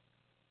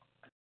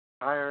an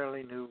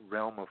entirely new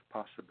realm of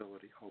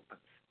possibility opens.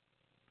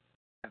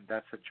 And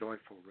that's a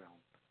joyful realm,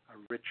 a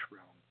rich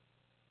realm.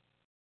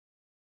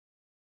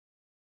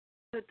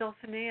 So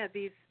Dulcinea,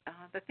 these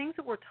the things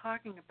that we're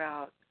talking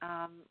about,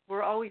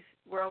 we're always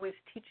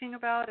teaching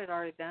about at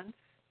our events.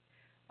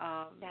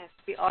 Yes.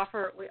 We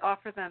offer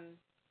them.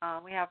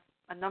 We have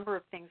a number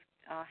of things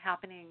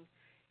happening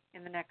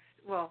in the next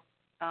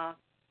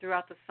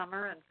throughout the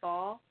summer and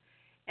fall.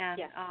 And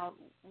yes.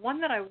 One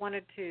that I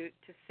wanted to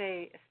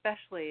say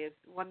especially is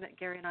one that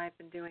Gary and I have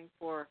been doing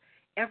for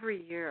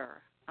every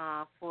year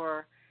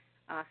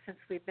since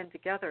we've been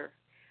together.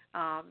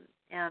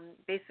 And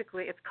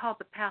basically it's called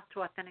the Path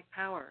to Authentic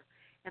Power.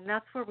 And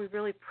that's where we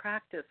really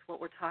practice what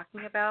we're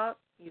talking about.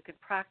 You can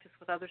practice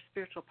with other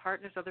spiritual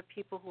partners, other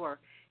people who are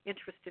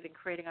interested in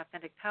creating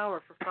authentic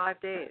power for 5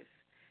 days.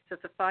 So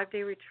it's a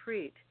 5-day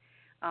retreat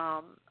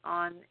on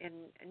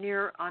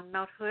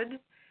Mount Hood,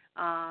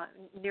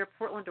 near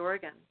Portland,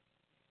 Oregon.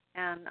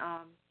 And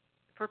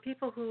for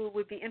people who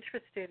would be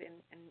interested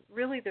in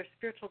really their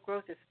spiritual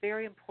growth is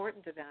very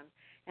important to them,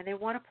 and they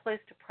want a place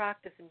to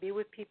practice and be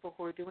with people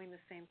who are doing the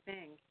same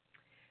thing,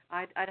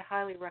 I'd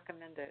highly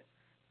recommend it.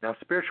 Now,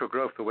 spiritual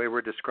growth, the way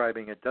we're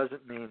describing it,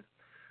 doesn't mean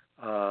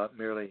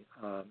merely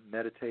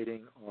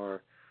meditating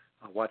or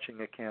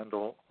watching a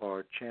candle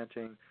or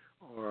chanting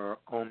or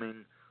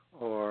oming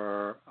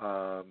or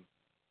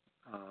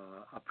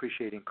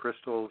appreciating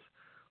crystals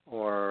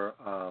or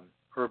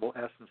herbal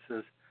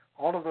essences.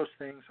 All of those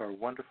things are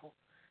wonderful,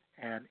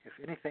 and if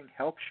anything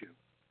helps you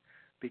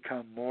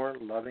become more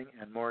loving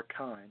and more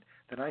kind,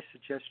 then I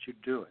suggest you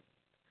do it.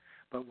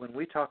 But when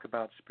we talk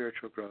about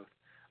spiritual growth,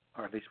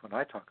 or at least when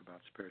I talk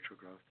about spiritual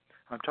growth,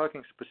 I'm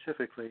talking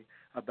specifically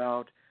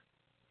about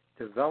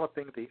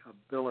developing the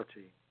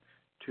ability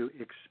to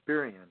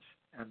experience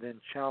and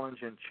then challenge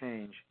and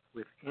change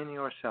within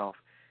yourself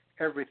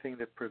everything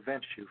that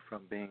prevents you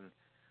from being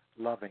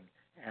loving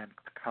and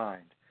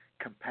kind,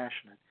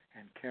 compassionate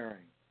and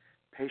caring,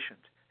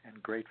 patient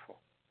and grateful.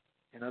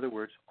 In other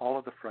words, all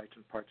of the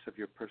frightened parts of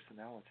your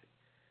personality.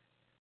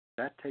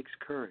 That takes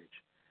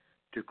courage.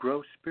 To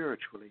grow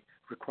spiritually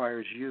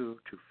requires you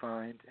to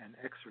find and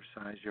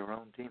exercise your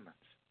own demons.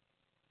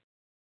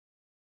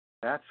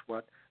 That's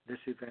what this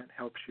event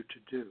helps you to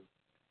do.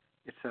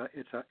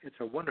 It's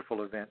a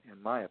wonderful event,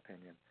 in my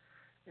opinion.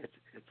 It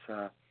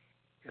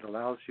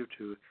allows you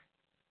to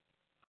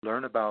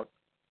learn about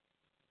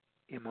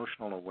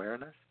emotional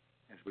awareness,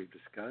 as we've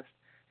discussed.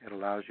 It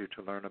allows you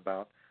to learn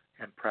about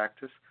and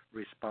practice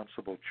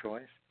responsible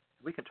choice.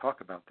 We can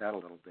talk about that a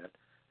little bit.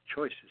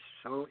 Choice is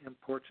so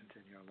important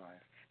in your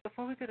life.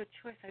 Before we go to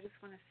choice, I just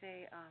want to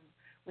say,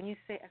 when you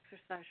say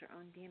exercise your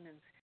own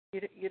demons,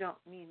 you don't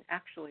mean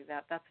actually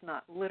that. That's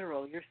not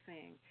literal. You're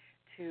saying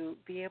to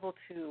be able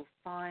to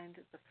find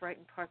the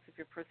frightened parts of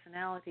your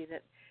personality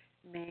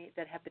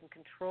that have been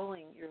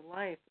controlling your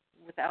life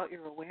without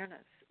your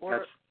awareness.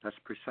 Or that's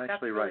precisely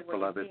that's really right, what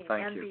beloved. You mean,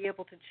 Thank and you. be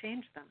able to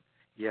change them.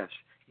 Yes,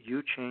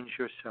 you change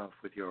yourself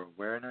with your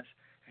awareness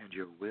and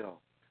your will,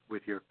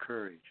 with your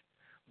courage,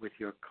 with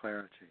your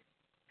clarity,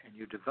 and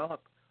you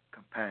develop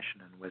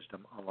compassion and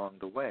wisdom along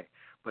the way.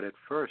 But at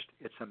first,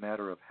 it's a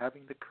matter of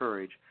having the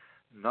courage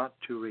not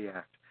to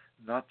react,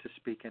 not to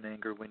speak in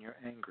anger when you're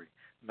angry,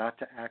 not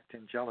to act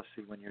in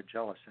jealousy when you're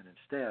jealous, and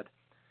instead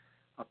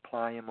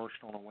apply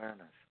emotional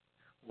awareness.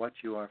 What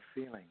you are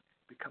feeling,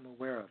 become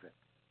aware of it.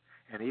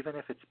 And even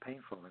if it's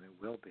painful, and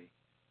it will be,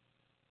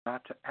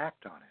 not to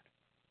act on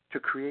it, to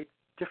create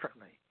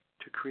differently,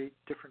 to create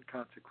different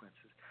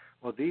consequences.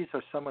 Well, these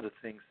are some of the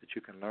things that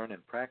you can learn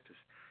and practice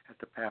at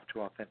the Path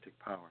to Authentic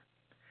Power.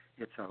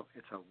 It's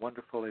a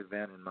wonderful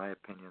event, in my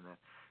opinion.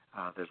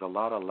 That there's a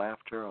lot of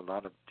laughter, a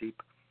lot of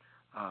deep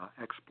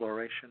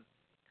exploration,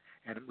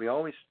 and we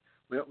always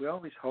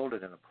hold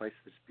it in a place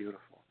that's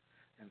beautiful.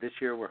 And this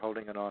year we're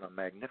holding it on a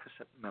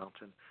magnificent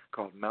mountain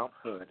called Mount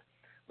Hood,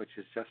 which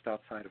is just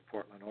outside of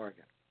Portland,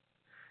 Oregon.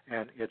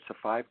 and it's a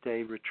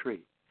 5-day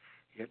retreat.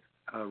 It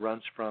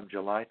runs from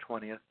July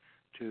 20th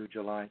to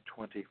July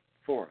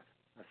 24th,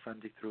 a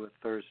Sunday through a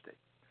Thursday.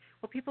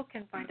 Well, people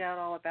can find out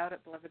all about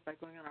it, beloved, by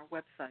going on our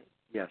website.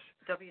 Yes.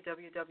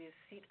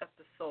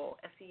 www.seatofthesoul,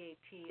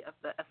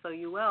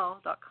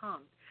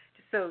 SEAToftheSOUL.com.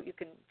 Just so you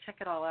can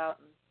check it all out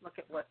and look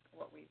at what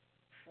we're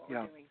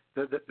doing.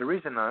 The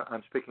reason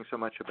I'm speaking so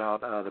much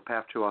about the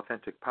Path to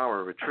Authentic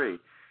Power retreat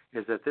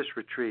is that this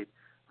retreat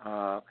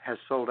has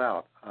sold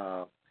out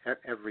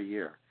every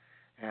year.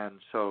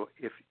 And so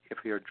if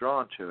you're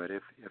drawn to it,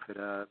 if it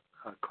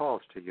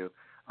calls to you,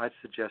 I'd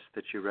suggest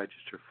that you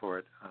register for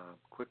it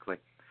quickly.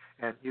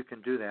 And you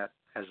can do that,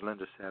 as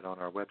Linda said, on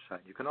our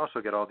website. You can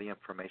also get all the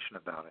information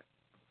about it.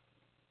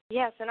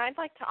 Yes, and I'd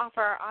like to offer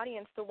our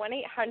audience the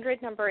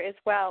 1-800 number as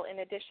well, in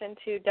addition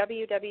to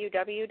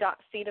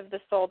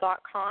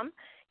www.seatofthesoul.com.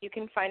 You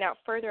can find out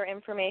further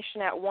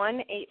information at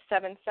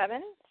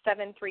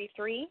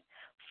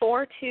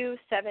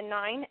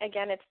 1-877-733-4279.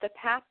 Again, it's the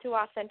Path to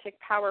Authentic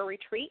Power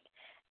Retreat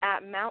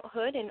at Mount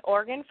Hood in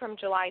Oregon from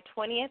July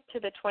 20th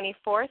to the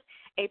 24th,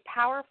 a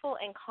powerful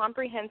and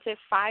comprehensive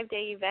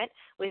 5-day event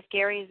with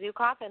Gary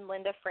Zukav and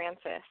Linda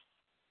Francis.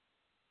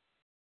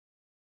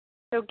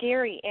 So,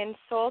 Gary, in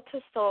Soul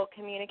to Soul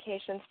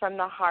Communications from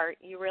the Heart,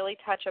 you really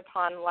touch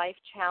upon life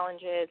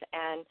challenges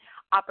and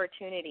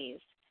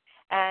opportunities.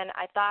 And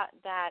I thought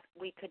that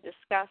we could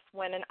discuss,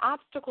 when an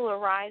obstacle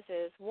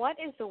arises, what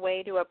is the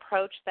way to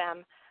approach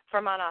them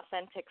from an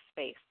authentic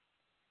space?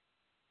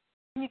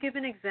 Can you give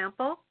an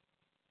example?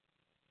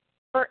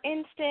 For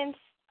instance,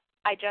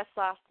 I just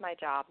lost my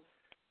job.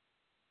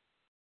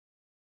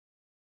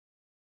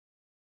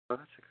 Well,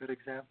 that's a good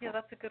example. Yeah,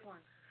 that's a good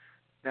one.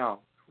 Now,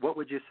 what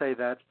would you say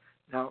that?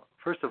 Now,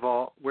 first of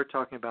all, we're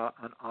talking about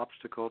an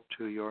obstacle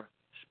to your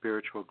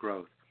spiritual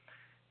growth.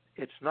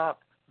 It's not,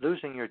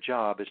 losing your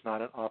job is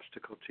not an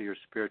obstacle to your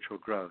spiritual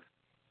growth.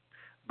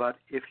 But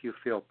if you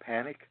feel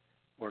panic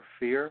or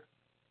fear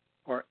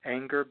or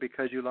anger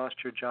because you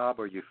lost your job,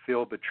 or you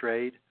feel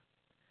betrayed,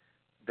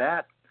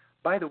 that,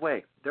 by the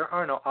way, there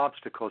are no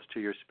obstacles to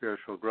your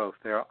spiritual growth.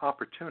 There are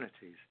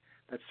opportunities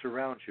that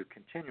surround you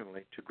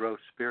continually to grow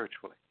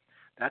spiritually.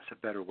 That's a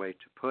better way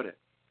to put it.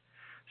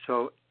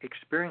 So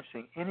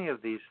experiencing any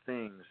of these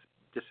things,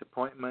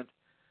 disappointment,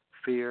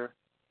 fear,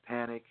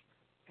 panic,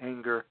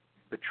 anger,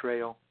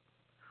 betrayal,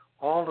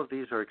 all of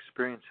these are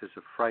experiences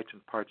of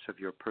frightened parts of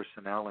your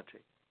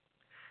personality.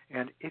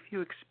 And if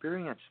you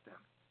experience them,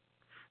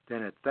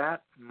 then at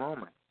that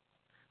moment,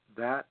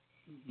 that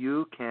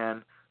you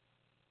can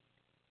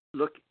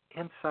look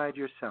inside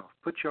yourself.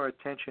 Put your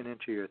attention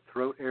into your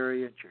throat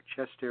area, your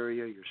chest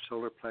area, your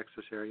solar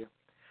plexus area,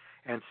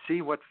 and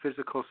see what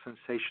physical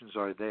sensations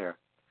are there.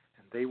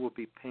 And they will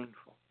be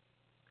painful.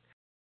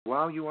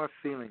 While you are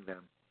feeling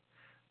them,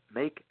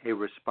 make a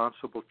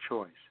responsible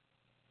choice.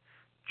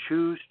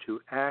 Choose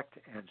to act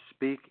and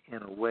speak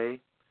in a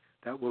way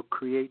that will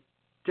create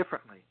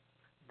differently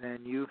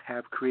than you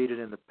have created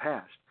in the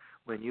past,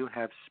 when you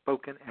have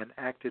spoken and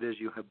acted as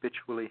you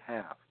habitually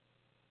have.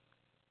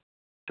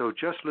 So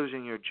just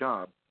losing your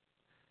job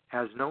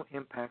has no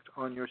impact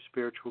on your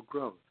spiritual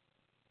growth,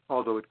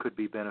 although it could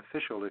be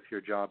beneficial if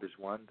your job is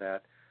one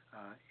that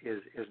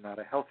is not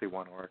a healthy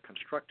one, or a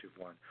constructive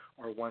one,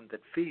 or one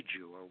that feeds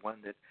you, or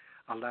one that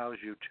allows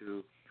you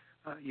to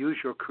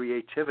use your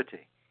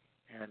creativity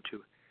and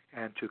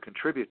to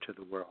contribute to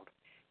the world.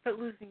 But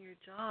losing your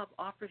job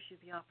offers you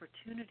the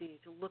opportunity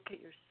to look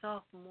at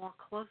yourself more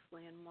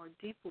closely and more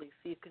deeply,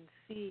 so you can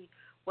see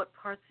what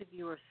parts of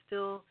you are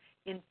still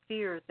in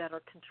fear that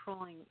are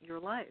controlling your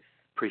life.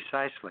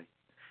 Precisely.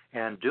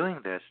 And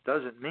doing this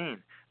doesn't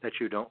mean that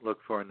you don't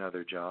look for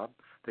another job,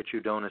 that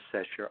you don't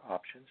assess your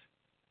options.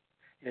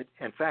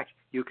 In fact,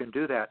 you can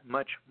do that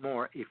much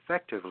more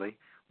effectively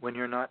when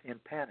you're not in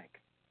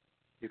panic.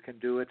 You can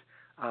do it.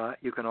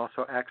 You can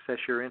also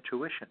access your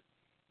intuition.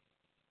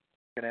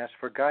 You can ask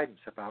for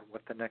guidance about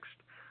what the next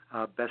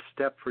best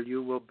step for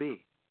you will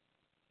be,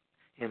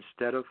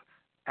 instead of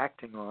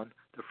acting on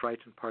the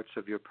frightened parts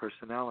of your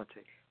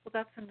personality. Well,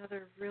 that's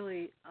another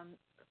really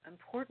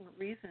important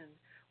reason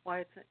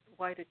why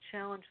to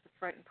challenge the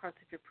frightened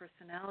parts of your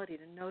personality,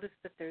 to notice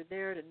that they're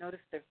there, to notice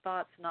their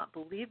thoughts, not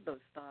believe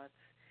those thoughts,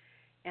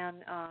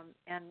 and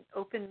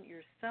open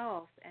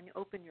yourself and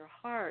open your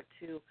heart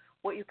to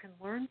what you can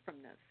learn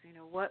from this. You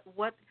know, what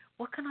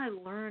can I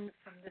learn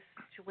from this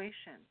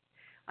situation?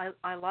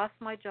 I lost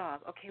my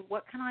job. Okay,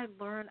 what can I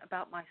learn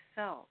about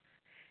myself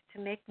to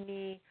make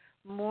me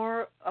a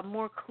more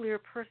clear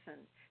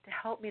person, to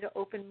help me to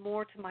open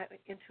more to my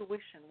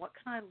intuition? What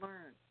can I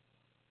learn?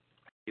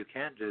 You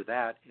can't do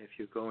that if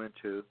you go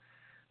into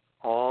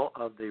all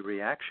of the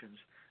reactions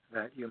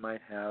that you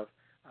might have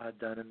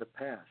done in the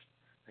past.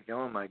 Like,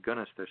 oh my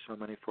goodness, there's so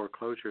many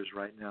foreclosures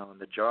right now, and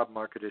the job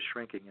market is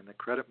shrinking, and the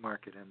credit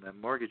market and the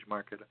mortgage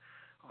market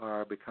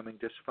are becoming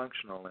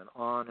dysfunctional, and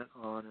on and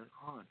on and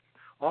on.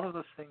 All of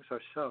those things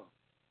are so.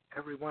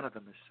 Every one of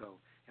them is so,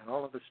 and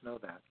all of us know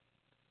that.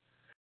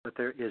 But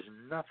there is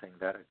nothing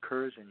that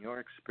occurs in your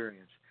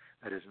experience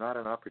that is not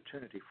an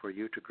opportunity for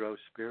you to grow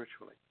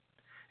spiritually.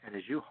 And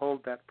as you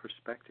hold that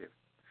perspective,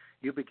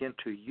 you begin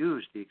to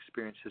use the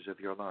experiences of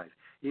your life,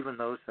 even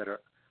those that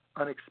are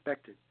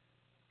unexpected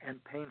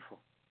and painful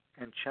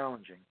and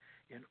challenging,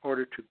 in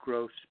order to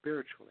grow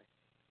spiritually,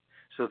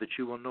 so that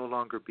you will no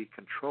longer be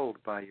controlled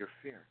by your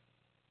fear.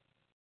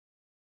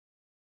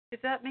 Is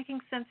that making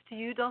sense to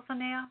you,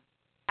 Dulcinea?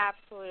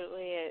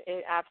 Absolutely,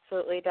 it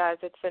absolutely does.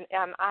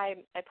 I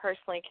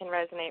personally can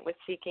resonate with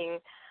seeking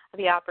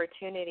the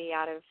opportunity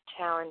out of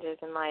challenges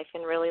in life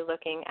and really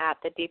looking at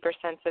the deeper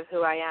sense of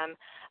who I am.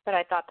 But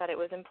I thought that it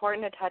was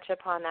important to touch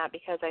upon that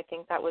because I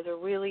think that was a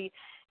really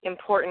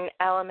important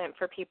element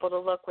for people to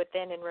look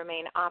within and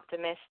remain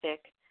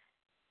optimistic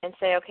and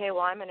say, okay,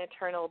 well, I'm an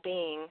eternal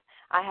being.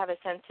 I have a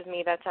sense of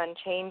me that's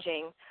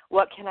unchanging.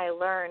 What can I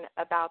learn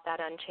about that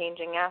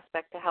unchanging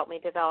aspect to help me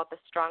develop a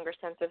stronger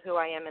sense of who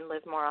I am and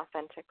live more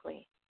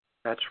authentically?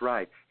 That's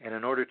right. And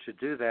in order to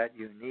do that,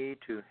 you need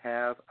to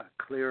have a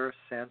clearer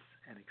sense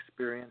and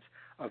experience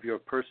of your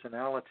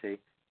personality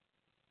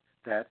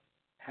that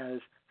has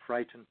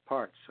frightened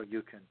parts, so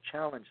you can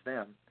challenge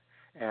them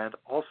and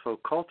also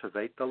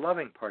cultivate the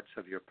loving parts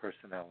of your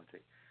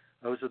personality.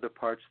 Those are the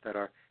parts that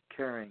are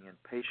caring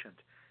and patient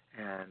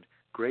and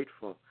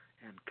grateful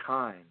and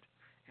kind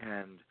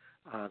and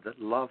that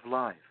love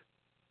life.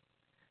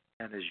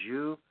 And as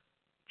you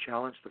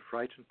challenge the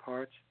frightened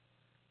parts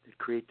that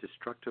create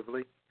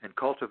destructively and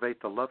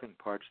cultivate the loving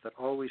parts that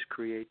always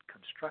create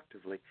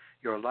constructively,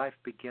 your life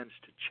begins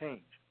to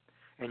change.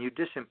 And you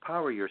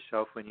disempower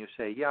yourself when you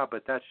say, yeah,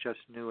 but that's just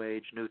new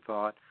age, new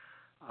thought,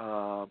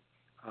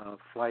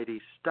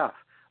 flighty stuff.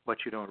 What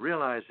you don't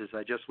realize is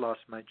I just lost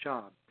my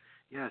job.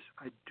 Yes,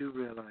 I do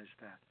realize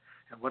that.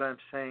 And what I'm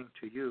saying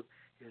to you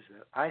is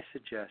that I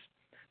suggest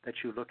that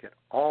you look at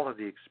all of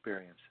the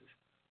experiences,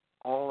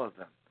 all of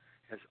them,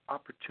 as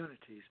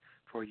opportunities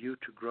for you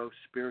to grow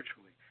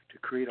spiritually, to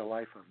create a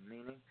life of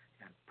meaning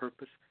and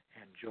purpose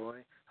and joy,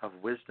 of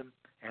wisdom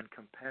and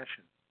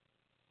compassion.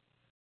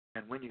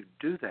 And when you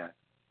do that,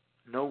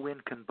 no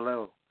wind can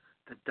blow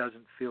that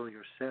doesn't fill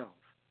your sails.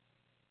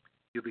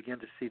 You begin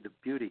to see the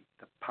beauty,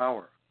 the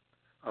power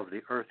of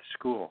the earth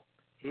school,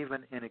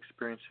 even in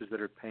experiences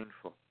that are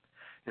painful.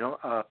 You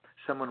know,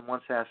 someone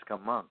once asked a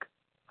monk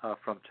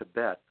from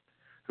Tibet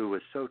who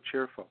was so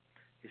cheerful.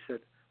 He said,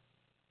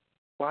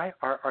 why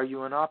are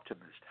you an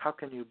optimist?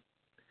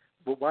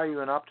 Why are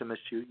you an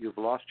optimist? You've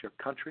lost your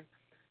country.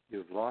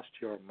 You've lost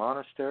your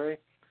monastery.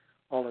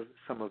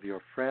 Some of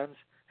your friends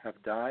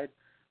have died.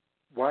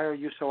 Why are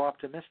you so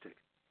optimistic?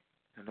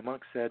 And the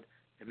monk said,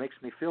 it makes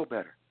me feel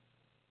better.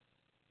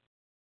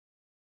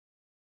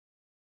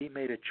 He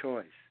made a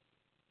choice.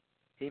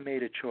 He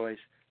made a choice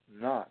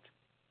not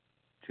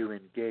to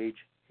engage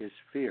his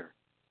fear,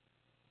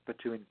 but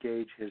to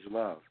engage his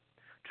love,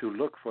 to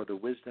look for the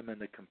wisdom and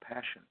the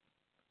compassion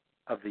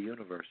of the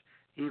universe,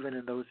 even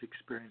in those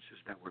experiences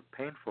that were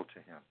painful to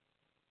him.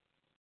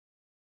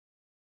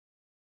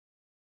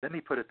 Let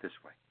me put it this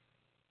way.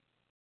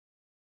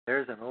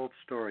 There's an old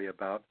story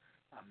about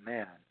a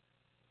man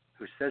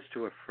who says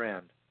to a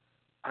friend,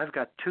 I've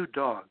got 2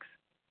 dogs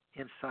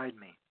inside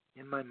me,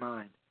 in my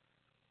mind,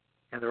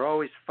 and they're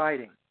always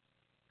fighting.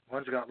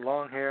 One's got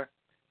long hair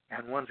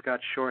and one's got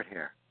short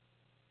hair.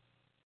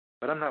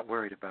 But I'm not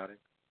worried about it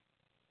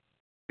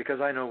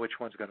because I know which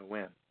one's going to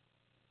win.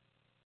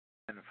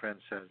 And the friend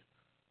says,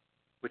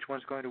 which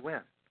one's going to win?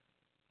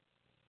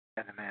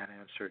 And the man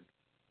answered,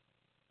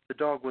 the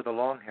dog with the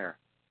long hair.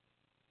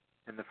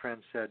 And the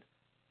friend said,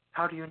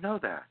 how do you know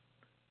that?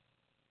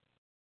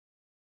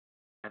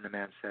 And the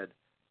man said,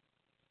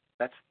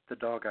 that's the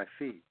dog I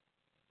feed.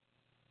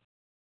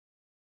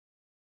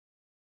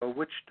 But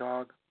which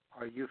dog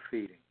are you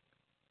feeding?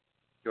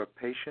 Your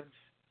patience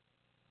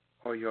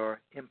or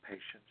your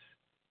impatience?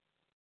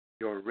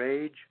 Your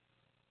rage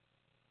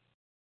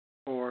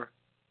or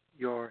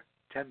your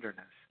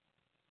tenderness?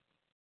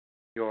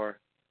 Your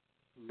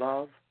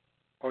love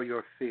or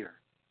your fear?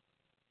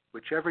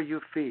 Whichever you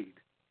feed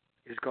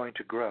is going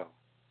to grow,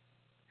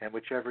 and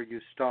whichever you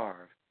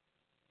starve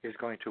is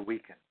going to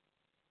weaken.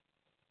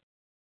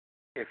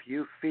 If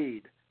you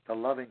feed the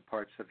loving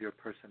parts of your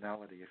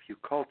personality, if you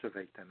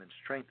cultivate them and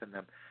strengthen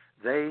them,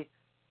 they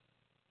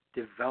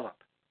develop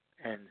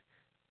and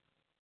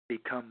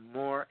become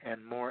more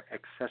and more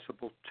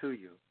accessible to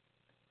you.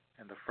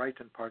 And the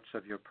frightened parts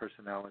of your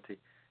personality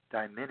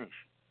diminish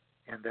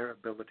in their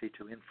ability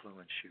to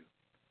influence you.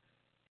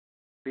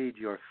 Feed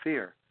your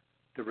fear,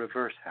 the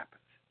reverse happens.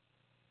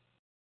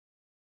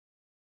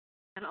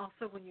 And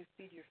also when you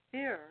feed your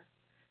fear,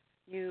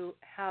 you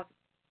have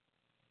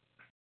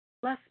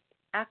less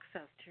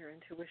access to your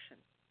intuition.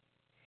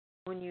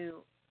 When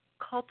you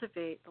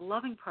cultivate the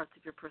loving parts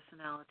of your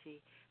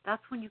personality,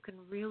 that's when you can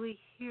really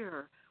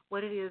hear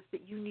what it is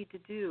that you need to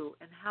do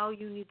and how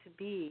you need to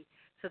be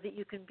so that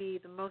you can be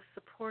the most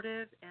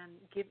supportive and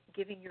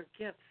giving your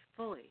gifts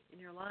fully in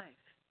your life.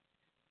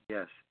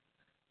 Yes,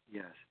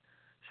 yes.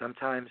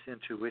 Sometimes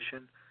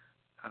intuition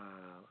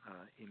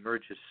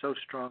emerges so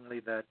strongly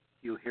that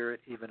you hear it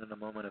even in a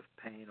moment of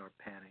pain or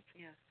panic.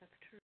 Yes, that's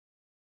true.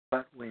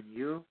 But when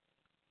you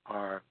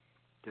are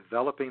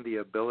developing the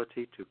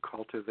ability to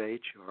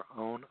cultivate your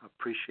own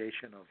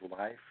appreciation of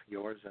life,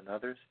 yours and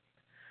others,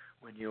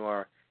 when you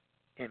are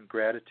in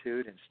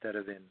gratitude instead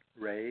of in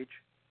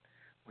rage,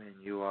 when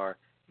you are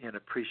in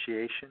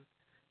appreciation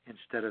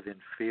instead of in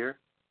fear,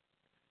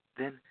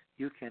 then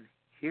you can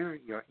hear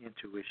your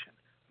intuition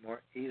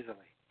more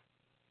easily.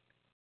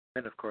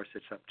 Then, of course,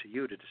 it's up to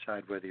you to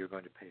decide whether you're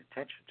going to pay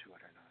attention to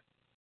it or not.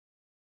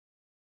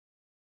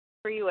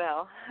 Free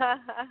will.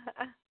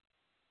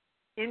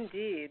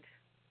 Indeed.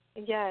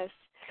 Yes.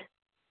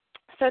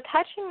 So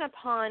touching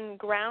upon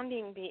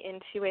grounding the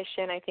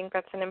intuition, I think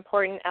that's an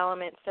important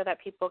element so that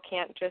people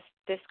can't just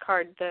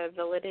discard the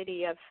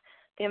validity of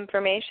the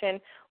information.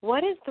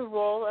 What is the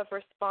role of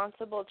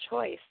responsible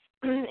choice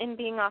in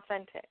being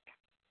authentic?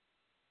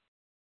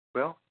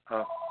 Well,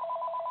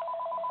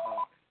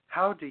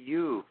 how do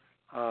you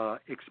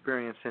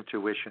experience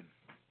intuition?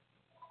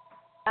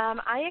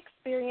 I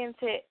experience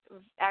it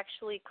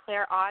actually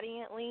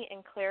clairaudiently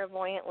and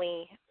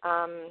clairvoyantly.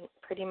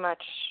 Pretty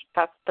much,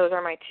 those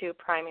are my two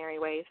primary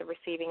ways of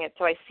receiving it.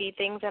 So I see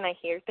things and I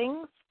hear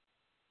things.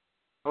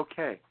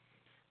 Okay.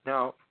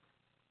 Now,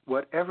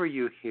 whatever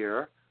you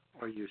hear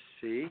or you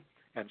see,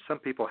 and some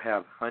people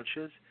have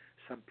hunches,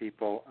 some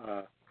people,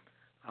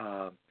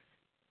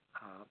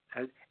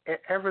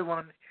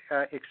 everyone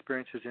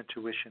experiences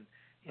intuition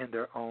in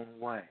their own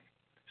way.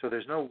 So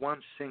there's no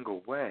one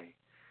single way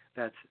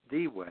that's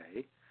the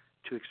way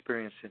to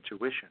experience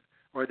intuition,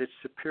 or that's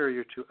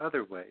superior to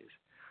other ways.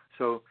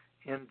 So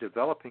in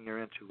developing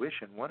your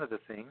intuition, one of the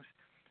things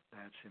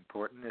that's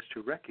important is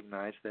to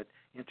recognize that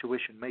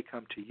intuition may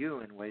come to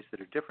you in ways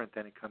that are different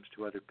than it comes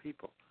to other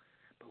people.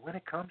 But when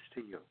it comes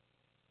to you,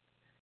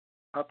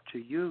 up to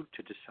you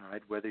to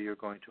decide whether you're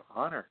going to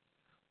honor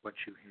what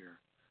you hear,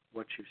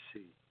 what you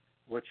see,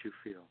 what you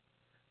feel,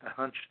 the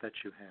hunch that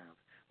you have,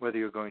 whether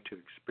you're going to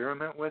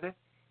experiment with it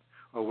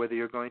or whether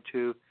you're going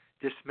to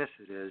dismiss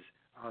it as,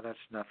 oh, that's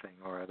nothing,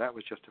 or that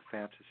was just a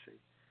fantasy.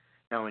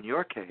 Now, in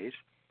your case,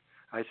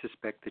 I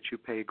suspect that you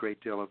pay a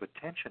great deal of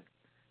attention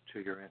to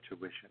your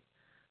intuition.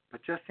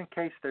 But just in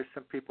case there's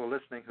some people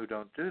listening who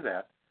don't do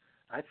that,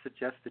 I'd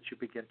suggest that you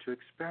begin to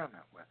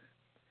experiment with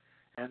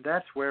it. And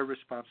that's where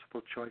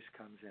responsible choice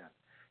comes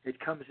in. It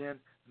comes in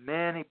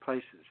many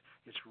places.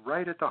 It's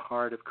right at the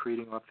heart of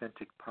creating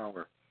authentic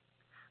power.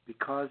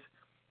 Because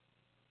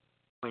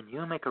when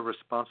you make a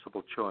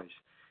responsible choice,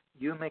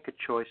 you make a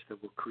choice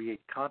that will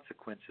create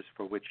consequences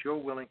for which you're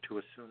willing to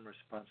assume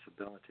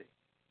responsibility.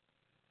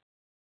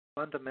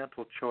 The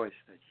fundamental choice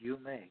that you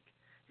make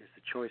is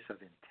the choice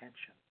of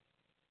intention.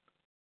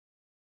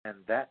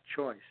 And that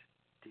choice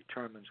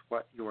determines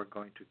what you are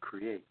going to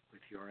create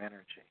with your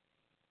energy.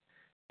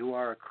 You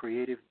are a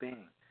creative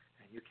being,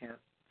 and you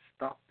can't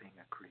stop being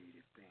a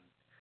creative being.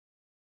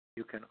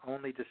 You can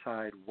only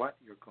decide what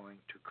you're going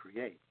to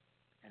create.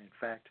 And in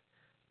fact,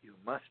 you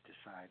must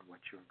decide what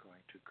you're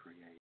going to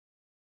create.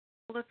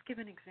 Let's give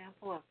an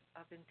example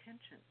of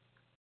intention.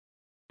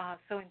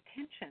 So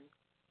intention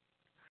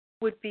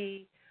would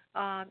be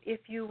if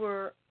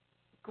you're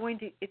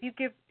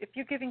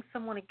giving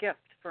someone a gift,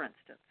 for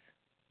instance.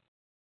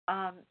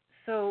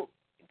 So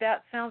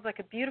that sounds like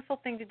a beautiful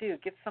thing to do,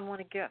 give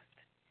someone a gift.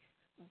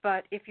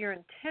 But if your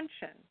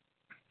intention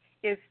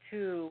is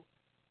to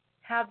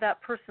have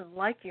that person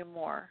like you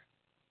more,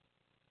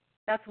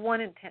 that's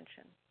one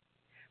intention.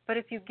 But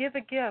if you give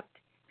a gift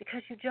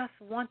because you just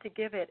want to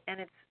give it and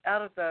it's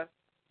out of the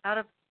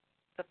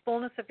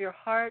fullness of your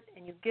heart,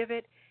 and you give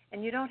it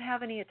and you don't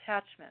have any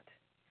attachment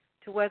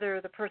to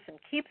whether the person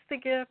keeps the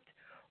gift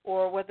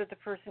or whether the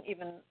person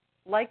even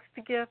likes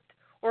the gift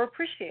or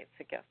appreciates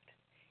the gift.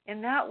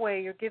 In that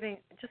way, you're giving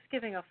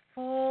a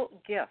full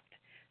gift.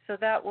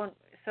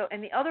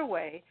 And the other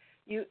way,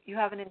 you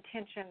have an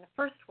intention. The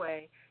first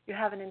way, you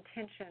have an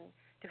intention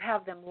to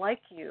have them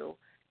like you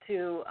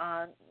to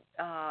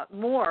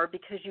more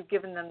because you've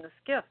given them this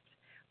gift.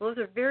 Well,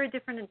 those are very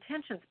different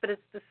intentions, but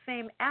it's the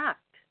same act.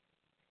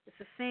 It's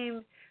the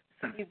same.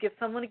 So you give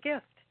someone a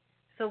gift.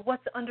 So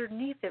what's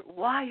underneath it,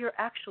 why you're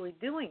actually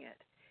doing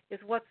it, is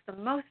what's the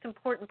most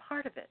important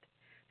part of it.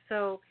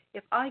 So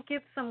if I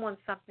give someone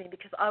something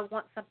because I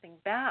want something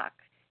back,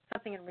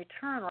 something in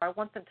return, or I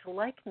want them to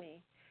like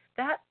me,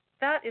 that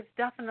is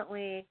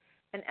definitely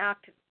an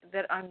act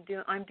that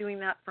I'm doing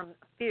that from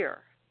fear.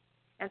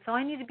 And so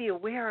I need to be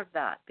aware of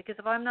that, because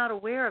if I'm not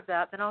aware of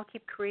that, then I'll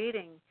keep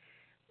creating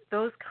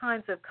those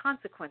kinds of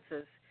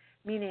consequences,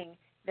 meaning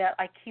that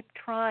I keep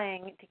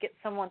trying to get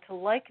someone to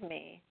like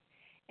me.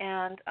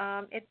 And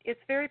it's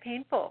very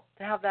painful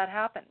to have that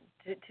happen,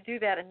 to do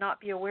that and not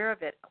be aware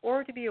of it,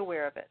 or to be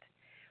aware of it.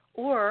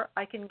 Or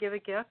I can give a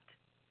gift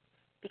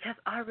because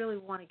I really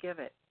want to give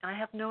it, and I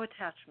have no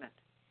attachment.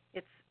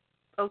 It's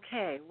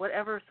okay,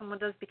 whatever someone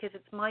does, because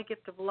it's my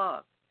gift of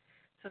love.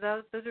 So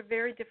those are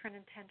very different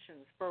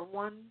intentions for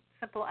one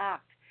simple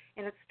act.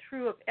 And it's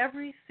true of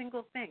every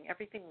single thing.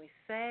 Everything we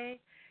say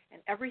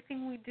and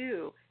everything we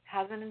do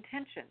has an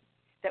intention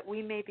that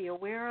we may be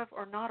aware of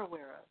or not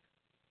aware of.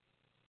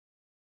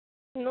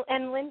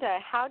 And Linda,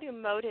 how do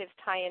motives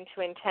tie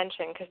into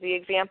intention? Because the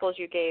examples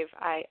you gave,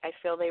 I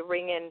feel they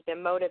ring in the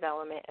motive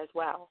element as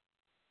well.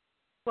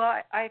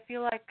 Well, I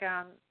feel like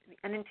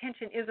an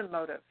intention is a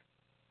motive.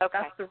 Okay.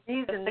 That's the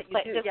reason that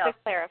you do it. Just to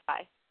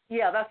clarify.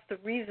 Yeah, that's the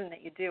reason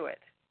that you do it,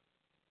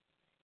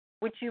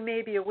 which you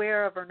may be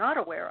aware of or not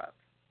aware of.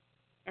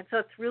 And so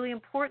it's really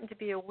important to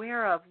be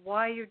aware of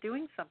why you're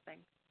doing something.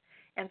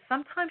 And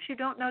sometimes you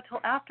don't know till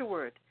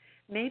afterward.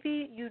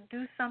 Maybe you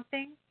do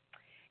something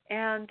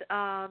and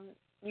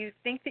you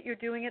think that you're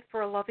doing it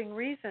for a loving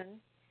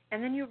reason,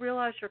 and then you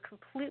realize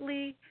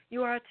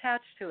you are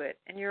attached to it,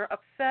 and you're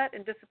upset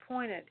and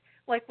disappointed,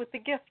 like with the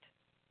gift,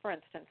 for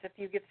instance. If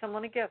you give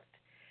someone a gift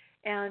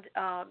and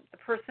the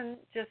person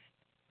just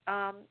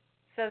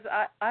says,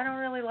 I don't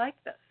really like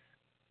this.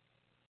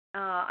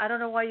 I don't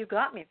know why you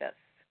got me this.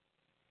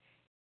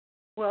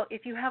 Well,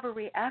 if you have a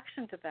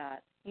reaction to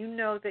that, you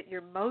know that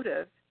your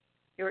motive,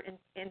 your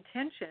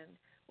intention,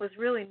 was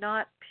really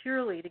not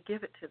purely to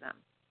give it to them.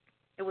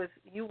 It was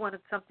you wanted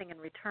something in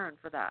return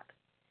for that,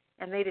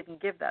 and they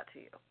didn't give that to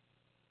you.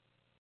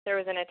 There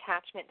was an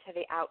attachment to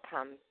the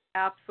outcome.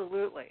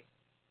 Absolutely.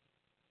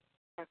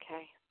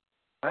 Okay.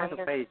 By the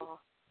way,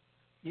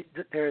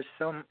 there's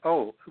some.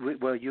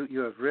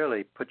 You have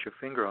really put your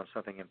finger on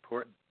something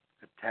important.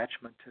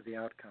 Attachment to the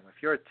outcome.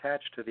 If you're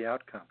attached to the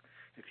outcome,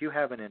 if you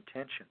have an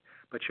intention,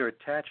 but you're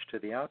attached to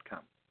the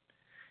outcome,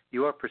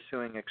 you are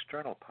pursuing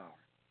external power,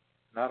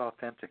 not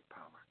authentic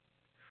power.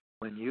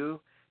 When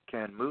you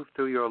can move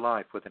through your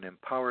life with an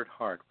empowered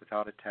heart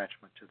without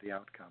attachment to the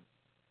outcome,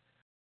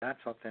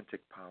 that's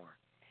authentic power.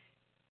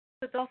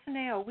 So,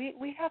 Dulcinea,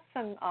 we have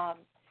some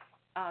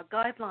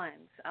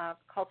guidelines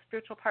called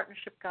Spiritual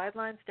Partnership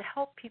Guidelines to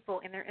help people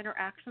in their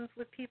interactions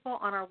with people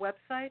on our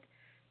website.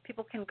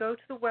 People can go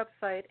to the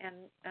website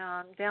and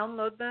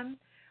download them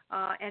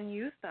and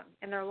use them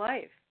in their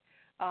life.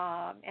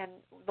 And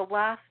the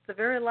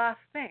very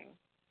last thing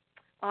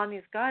on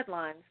these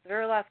guidelines, the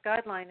very last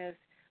guideline is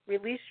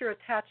release your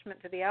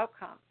attachment to the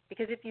outcome.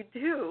 Because if you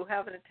do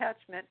have an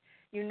attachment,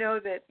 you know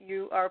that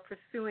you are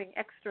pursuing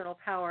external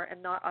power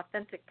and not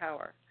authentic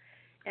power.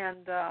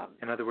 And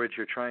in other words,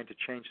 you're trying to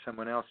change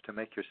someone else to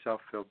make yourself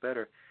feel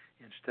better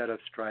instead of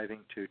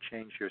striving to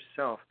change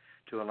yourself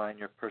to align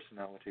your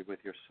personality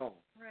with your soul.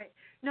 Right.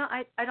 No,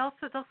 I'd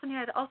also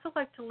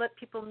like to let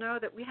people know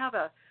that we have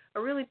a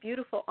really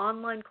beautiful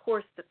online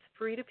course that's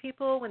free to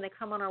people when they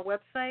come on our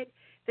website.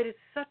 That is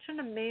such an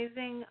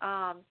amazing,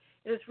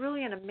 it is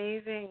really an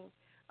amazing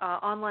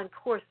online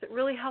course that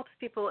really helps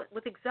people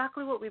with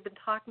exactly what we've been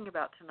talking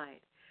about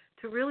tonight,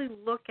 to really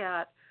look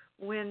at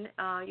when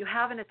you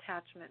have an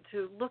attachment,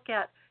 to look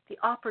at the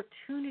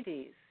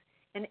opportunities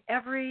in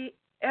every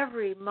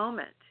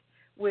moment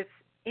with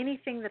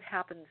anything that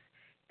happens,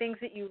 things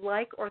that you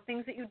like or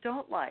things that you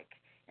don't like,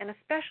 and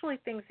especially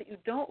things that you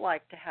don't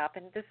like to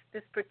happen.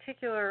 This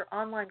particular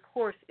online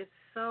course is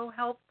so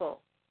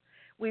helpful.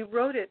 We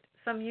wrote it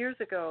some years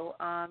ago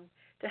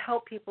to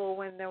help people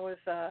when there was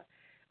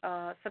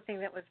something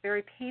that was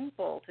very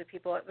painful to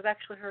people. It was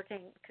actually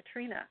Hurricane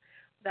Katrina.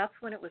 That's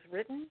when it was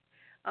written,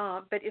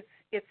 but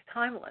it's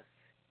timeless.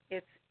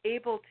 It's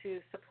able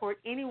to support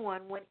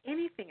anyone when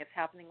anything is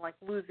happening, like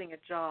losing a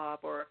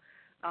job or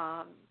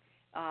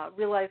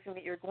realizing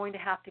that you're going to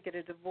have to get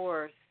a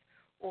divorce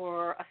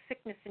or a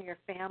sickness in your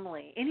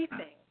family,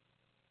 anything.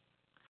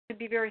 It could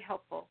be very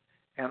helpful.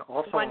 And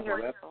also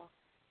wonderful.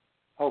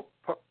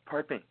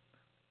 Pardon me.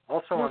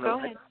 Also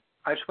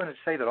I just wanted to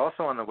say that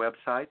also on the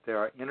website there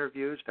are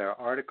interviews, there are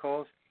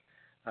articles,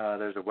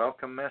 there's a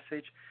welcome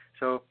message.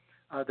 So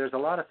there's a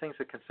lot of things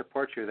that can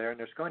support you there, and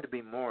there's going to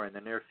be more in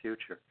the near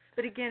future.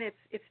 But again,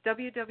 it's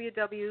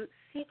www.seatofthesoul,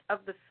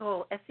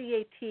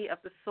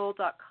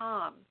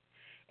 SEATofthesoul.com.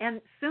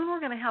 And soon we're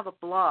going to have a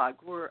blog.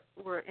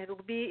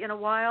 It'll be in a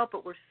while,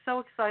 but we're so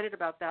excited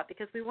about that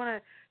because we want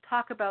to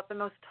talk about the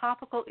most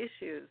topical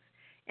issues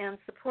and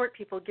support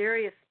people.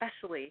 Gary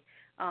especially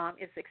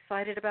is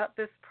excited about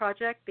this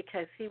project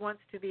because he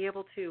wants to be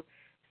able to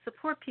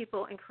support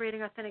people in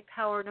creating authentic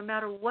power no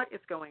matter what is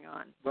going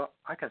on. Well,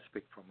 I can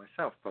speak for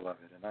myself,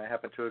 beloved, and I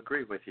happen to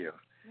agree with you.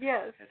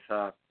 Yes.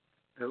 It's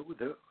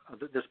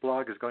this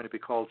blog is going to be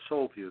called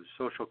Soul Views,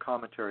 Social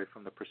Commentary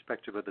from the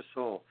Perspective of the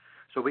Soul.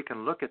 So we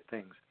can look at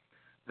things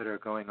that are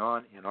going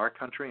on in our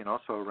country and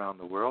also around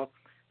the world.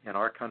 In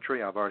our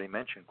country, I've already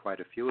mentioned quite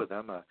a few of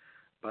them,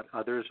 but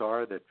others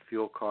are that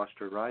fuel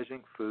costs are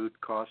rising, food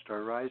costs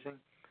are rising,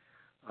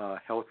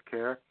 health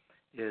care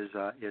is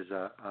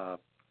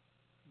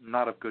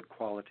not of good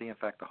quality. In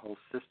fact, the whole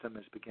system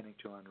is beginning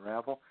to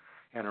unravel.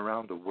 And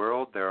around the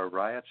world, there are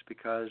riots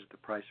because the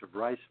price of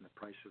rice and the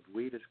price of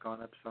wheat has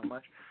gone up so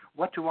much.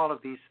 What do all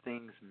of these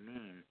things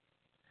mean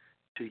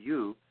to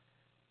you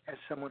as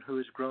someone who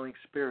is growing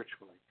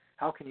spiritually?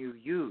 How can you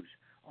use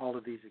all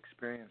of these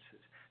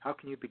experiences? How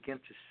can you begin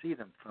to see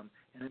them from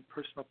an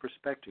impersonal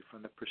perspective,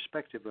 from the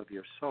perspective of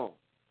your soul?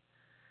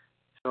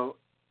 So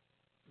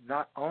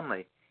not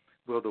only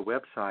will the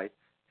website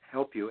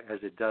help you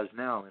as it does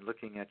now in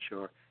looking at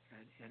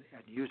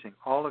and using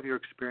all of your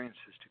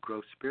experiences to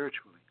grow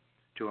spiritually,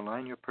 to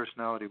align your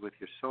personality with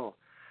your soul,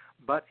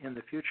 but in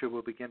the future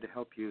will begin to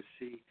help you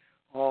see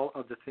all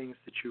of the things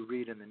that you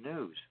read in the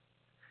news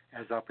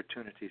as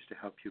opportunities to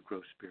help you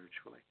grow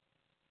spiritually.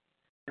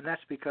 And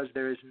that's because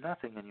there is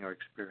nothing in your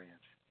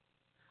experience,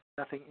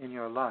 nothing in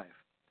your life,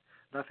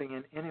 nothing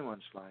in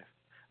anyone's life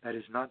that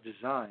is not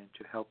designed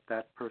to help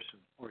that person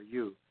or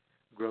you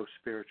grow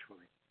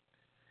spiritually.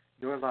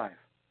 Your life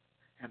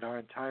and our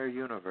entire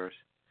universe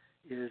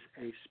is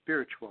a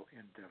spiritual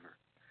endeavor,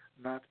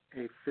 not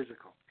a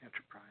physical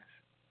enterprise.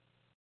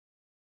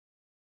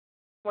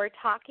 We're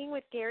talking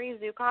with Gary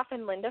Zukav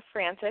and Linda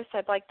Francis.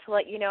 I'd like to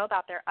let you know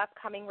about their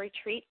upcoming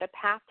retreat, The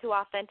Path to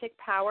Authentic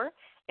Power.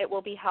 It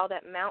will be held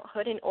at Mount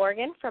Hood in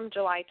Oregon from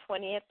July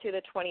 20th to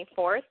the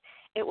 24th.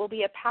 It will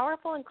be a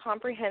powerful and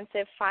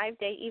comprehensive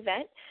 5-day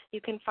event.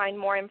 You can find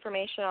more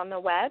information on the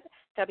web,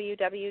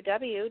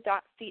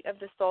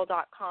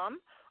 www.seatofthesoul.com.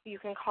 You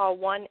can call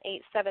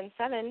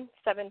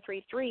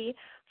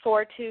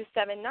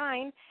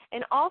 1-877-733-4279.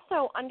 And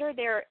also under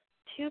their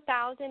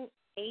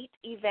 2008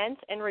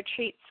 events and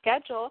retreat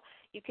schedule,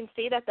 you can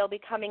see that they'll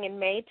be coming in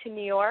May to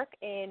New York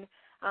in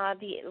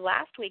the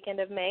last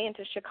weekend of May,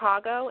 into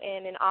Chicago,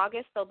 and in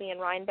August they'll be in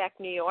Rhinebeck,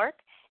 New York.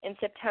 In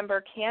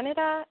September,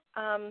 Canada.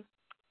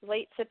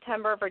 Late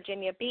September,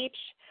 Virginia Beach.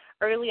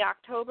 Early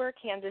October,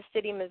 Kansas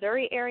City,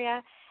 Missouri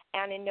area.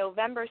 And in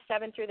November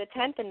 7th through the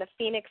 10th in the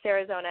Phoenix,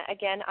 Arizona.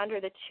 Again,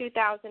 under the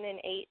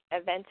 2008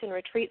 events and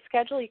retreat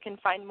schedule, you can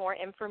find more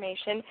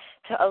information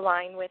to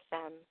align with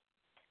them.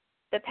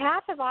 The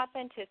path of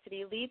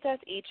authenticity leads us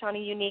each on a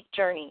unique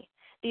journey.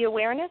 The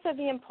awareness of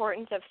the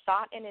importance of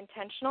thought and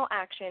intentional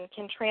action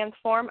can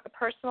transform a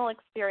personal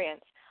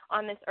experience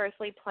on this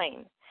earthly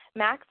plane.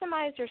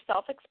 Maximize your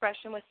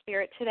self-expression with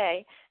spirit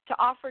today to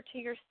offer to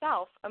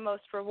yourself a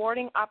most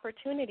rewarding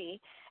opportunity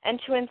and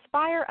to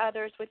inspire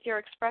others with your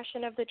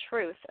expression of the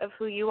truth of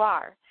who you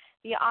are.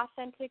 The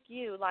authentic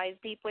you lies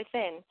deep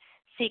within.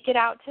 Seek it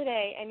out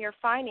today, and your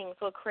findings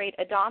will create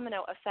a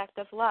domino effect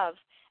of love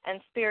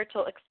and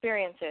spiritual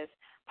experiences,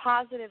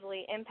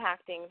 positively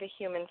impacting the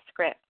human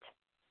script.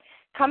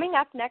 Coming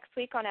up next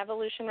week on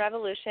Evolution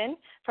Revolution,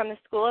 from the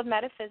School of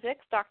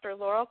Metaphysics, Dr.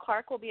 Laurel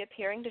Clark will be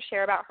appearing to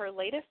share about her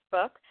latest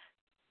book,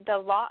 The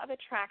Law of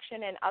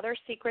Attraction and Other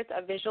Secrets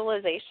of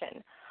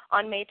Visualization.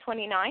 On May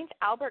 29th,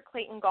 Albert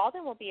Clayton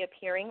Galden will be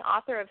appearing,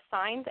 author of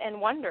Signs and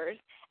Wonders,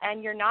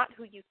 and You're Not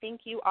Who You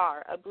Think You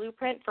Are, a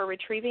blueprint for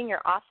retrieving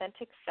your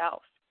authentic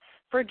self.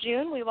 For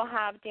June, we will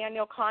have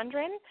Daniel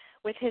Condren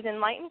with his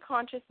Enlightened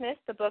Consciousness,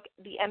 the book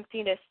The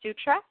Emptiness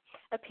Sutra,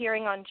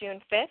 appearing on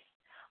June 5th.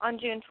 On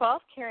June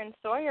 12th, Karen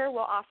Sawyer will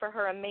offer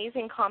her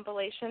amazing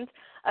compilations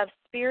of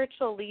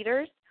spiritual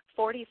leaders,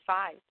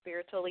 45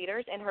 spiritual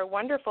leaders, in her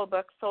wonderful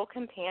book, Soul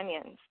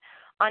Companions.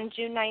 On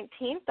June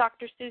 19th,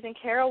 Dr. Susan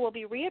Carroll will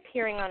be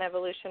reappearing on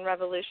Evolution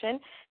Revolution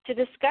to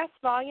discuss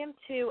Volume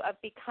 2 of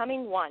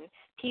Becoming One,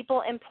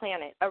 People and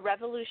Planet, a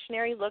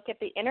revolutionary look at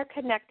the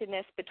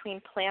interconnectedness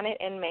between planet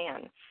and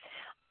man.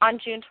 On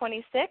June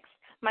 26th,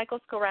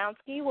 Michael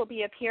Skorowski will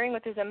be appearing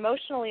with his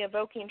emotionally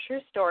evoking true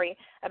story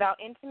about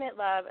intimate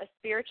love, a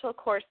spiritual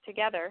course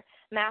together,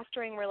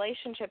 mastering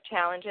relationship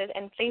challenges,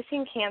 and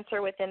facing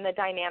cancer within the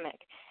dynamic,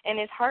 in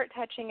his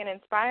heart-touching and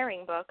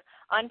inspiring book,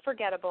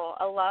 Unforgettable,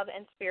 A Love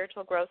and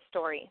Spiritual Growth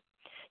Story.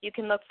 You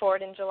can look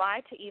forward in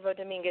July to Ivo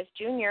Dominguez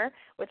Jr.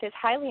 with his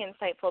highly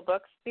insightful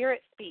book,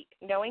 Spirit Speak,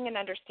 Knowing and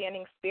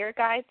Understanding Spirit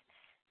Guides,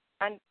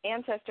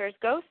 Ancestors,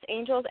 Ghosts,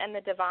 Angels, and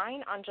the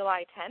Divine on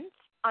July 10th.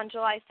 On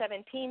July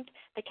 17th,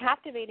 the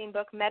captivating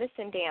book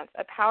Medicine Dance,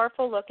 a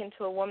powerful look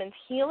into a woman's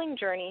healing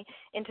journey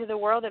into the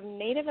world of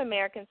Native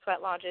American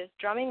sweat lodges,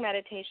 drumming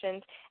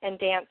meditations, and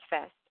dance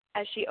fests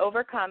as she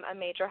overcome a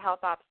major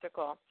health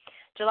obstacle.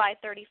 July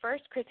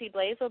 31st, Chrissy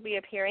Blaze will be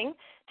appearing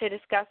to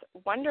discuss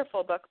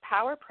wonderful book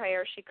Power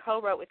Prayer she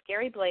co-wrote with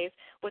Gary Blaze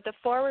with a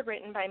foreword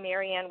written by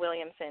Marianne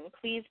Williamson.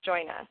 Please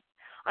join us.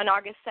 On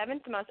August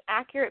 7th, the most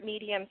accurate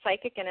medium,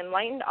 psychic, and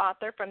enlightened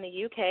author from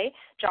the UK,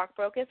 Jock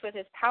Brokus, with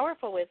his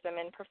powerful wisdom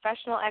and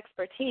professional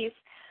expertise,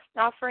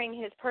 offering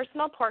his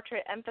personal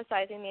portrait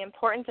emphasizing the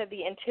importance of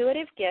the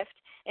intuitive gift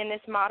in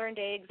this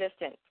modern-day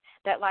existence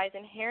that lies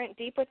inherent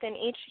deep within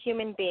each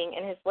human being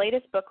in his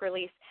latest book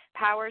release,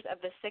 Powers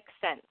of the Sixth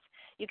Sense.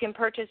 You can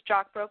purchase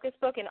Jock Brokus'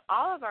 book and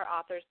all of our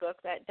authors'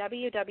 books at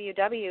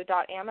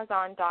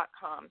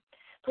www.amazon.com.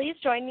 Please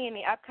join me in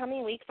the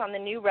upcoming weeks on the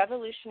new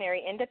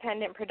revolutionary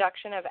independent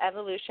production of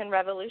Evolution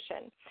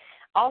Revolution.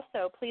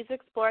 Also, please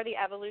explore the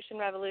Evolution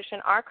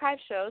Revolution archive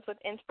shows with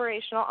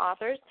inspirational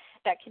authors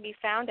that can be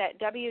found at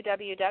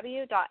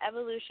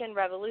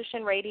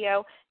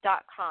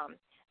www.evolutionrevolutionradio.com.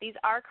 These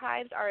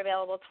archives are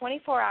available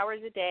 24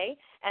 hours a day,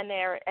 and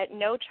they're at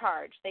no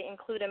charge. They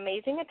include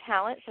amazing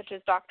talent such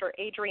as Dr.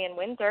 Adrienne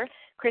Windsor,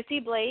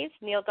 Chrissy Blaze,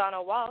 Neil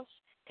Donald Walsh,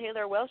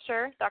 Taylor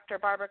Wilshire, Dr.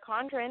 Barbara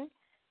Condren,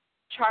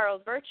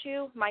 Charles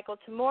Virtue, Michael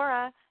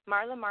Tamura,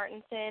 Marla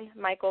Martinson,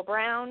 Michael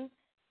Brown,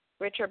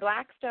 Richard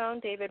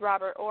Blackstone, David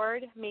Robert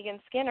Ord, Megan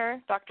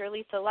Skinner, Dr.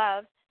 Lisa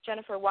Love,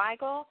 Jennifer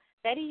Weigel,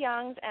 Betty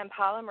Youngs, and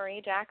Paula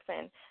Marie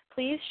Jackson.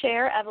 Please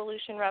share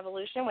Evolution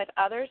Revolution with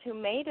others who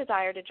may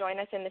desire to join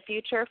us in the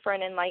future for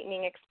an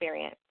enlightening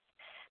experience.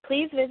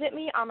 Please visit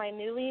me on my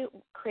newly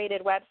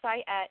created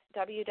website at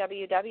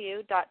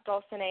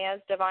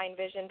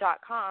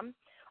www.dulcineasdivinevision.com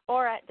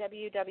or at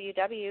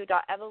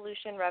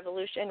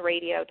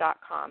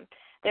www.evolutionrevolutionradio.com.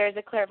 There is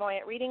a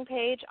clairvoyant reading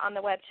page on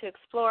the web to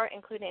explore,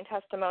 including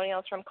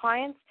testimonials from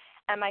clients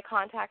and my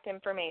contact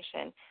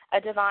information.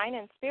 A divine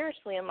and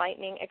spiritually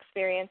enlightening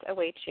experience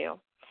awaits you.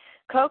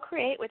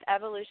 Co-create with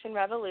Evolution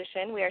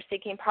Revolution. We are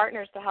seeking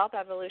partners to help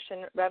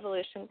Evolution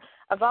Revolution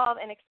evolve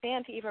and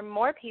expand to even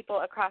more people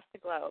across the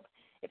globe.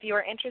 If you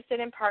are interested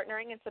in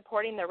partnering and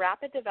supporting the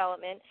rapid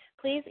development,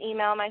 please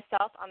email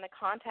myself on the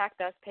Contact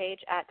Us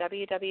page at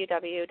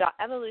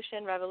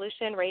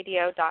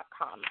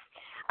www.evolutionrevolutionradio.com.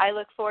 I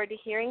look forward to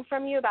hearing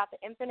from you about the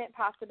infinite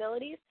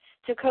possibilities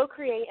to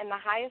co-create in the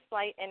highest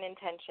light and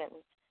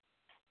intentions.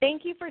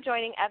 Thank you for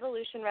joining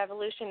Evolution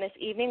Revolution this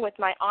evening with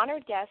my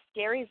honored guests,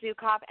 Gary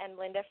Zukav and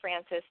Linda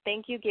Francis.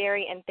 Thank you,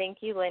 Gary, and thank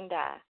you,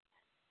 Linda.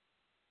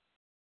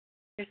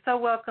 You're so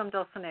welcome,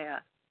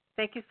 Dulcinea.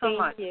 Thank you so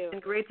much. Thank you. It's been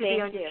great to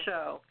be on your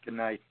show. Good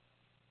night.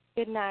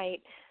 Good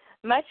night.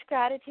 Much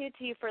gratitude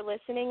to you for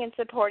listening and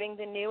supporting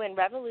the new and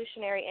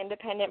revolutionary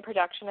independent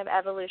production of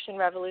Evolution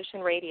Revolution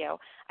Radio.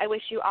 I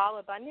wish you all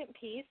abundant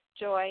peace,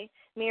 joy,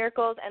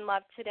 miracles, and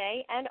love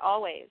today and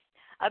always.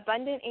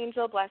 Abundant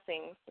angel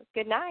blessings.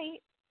 Good night.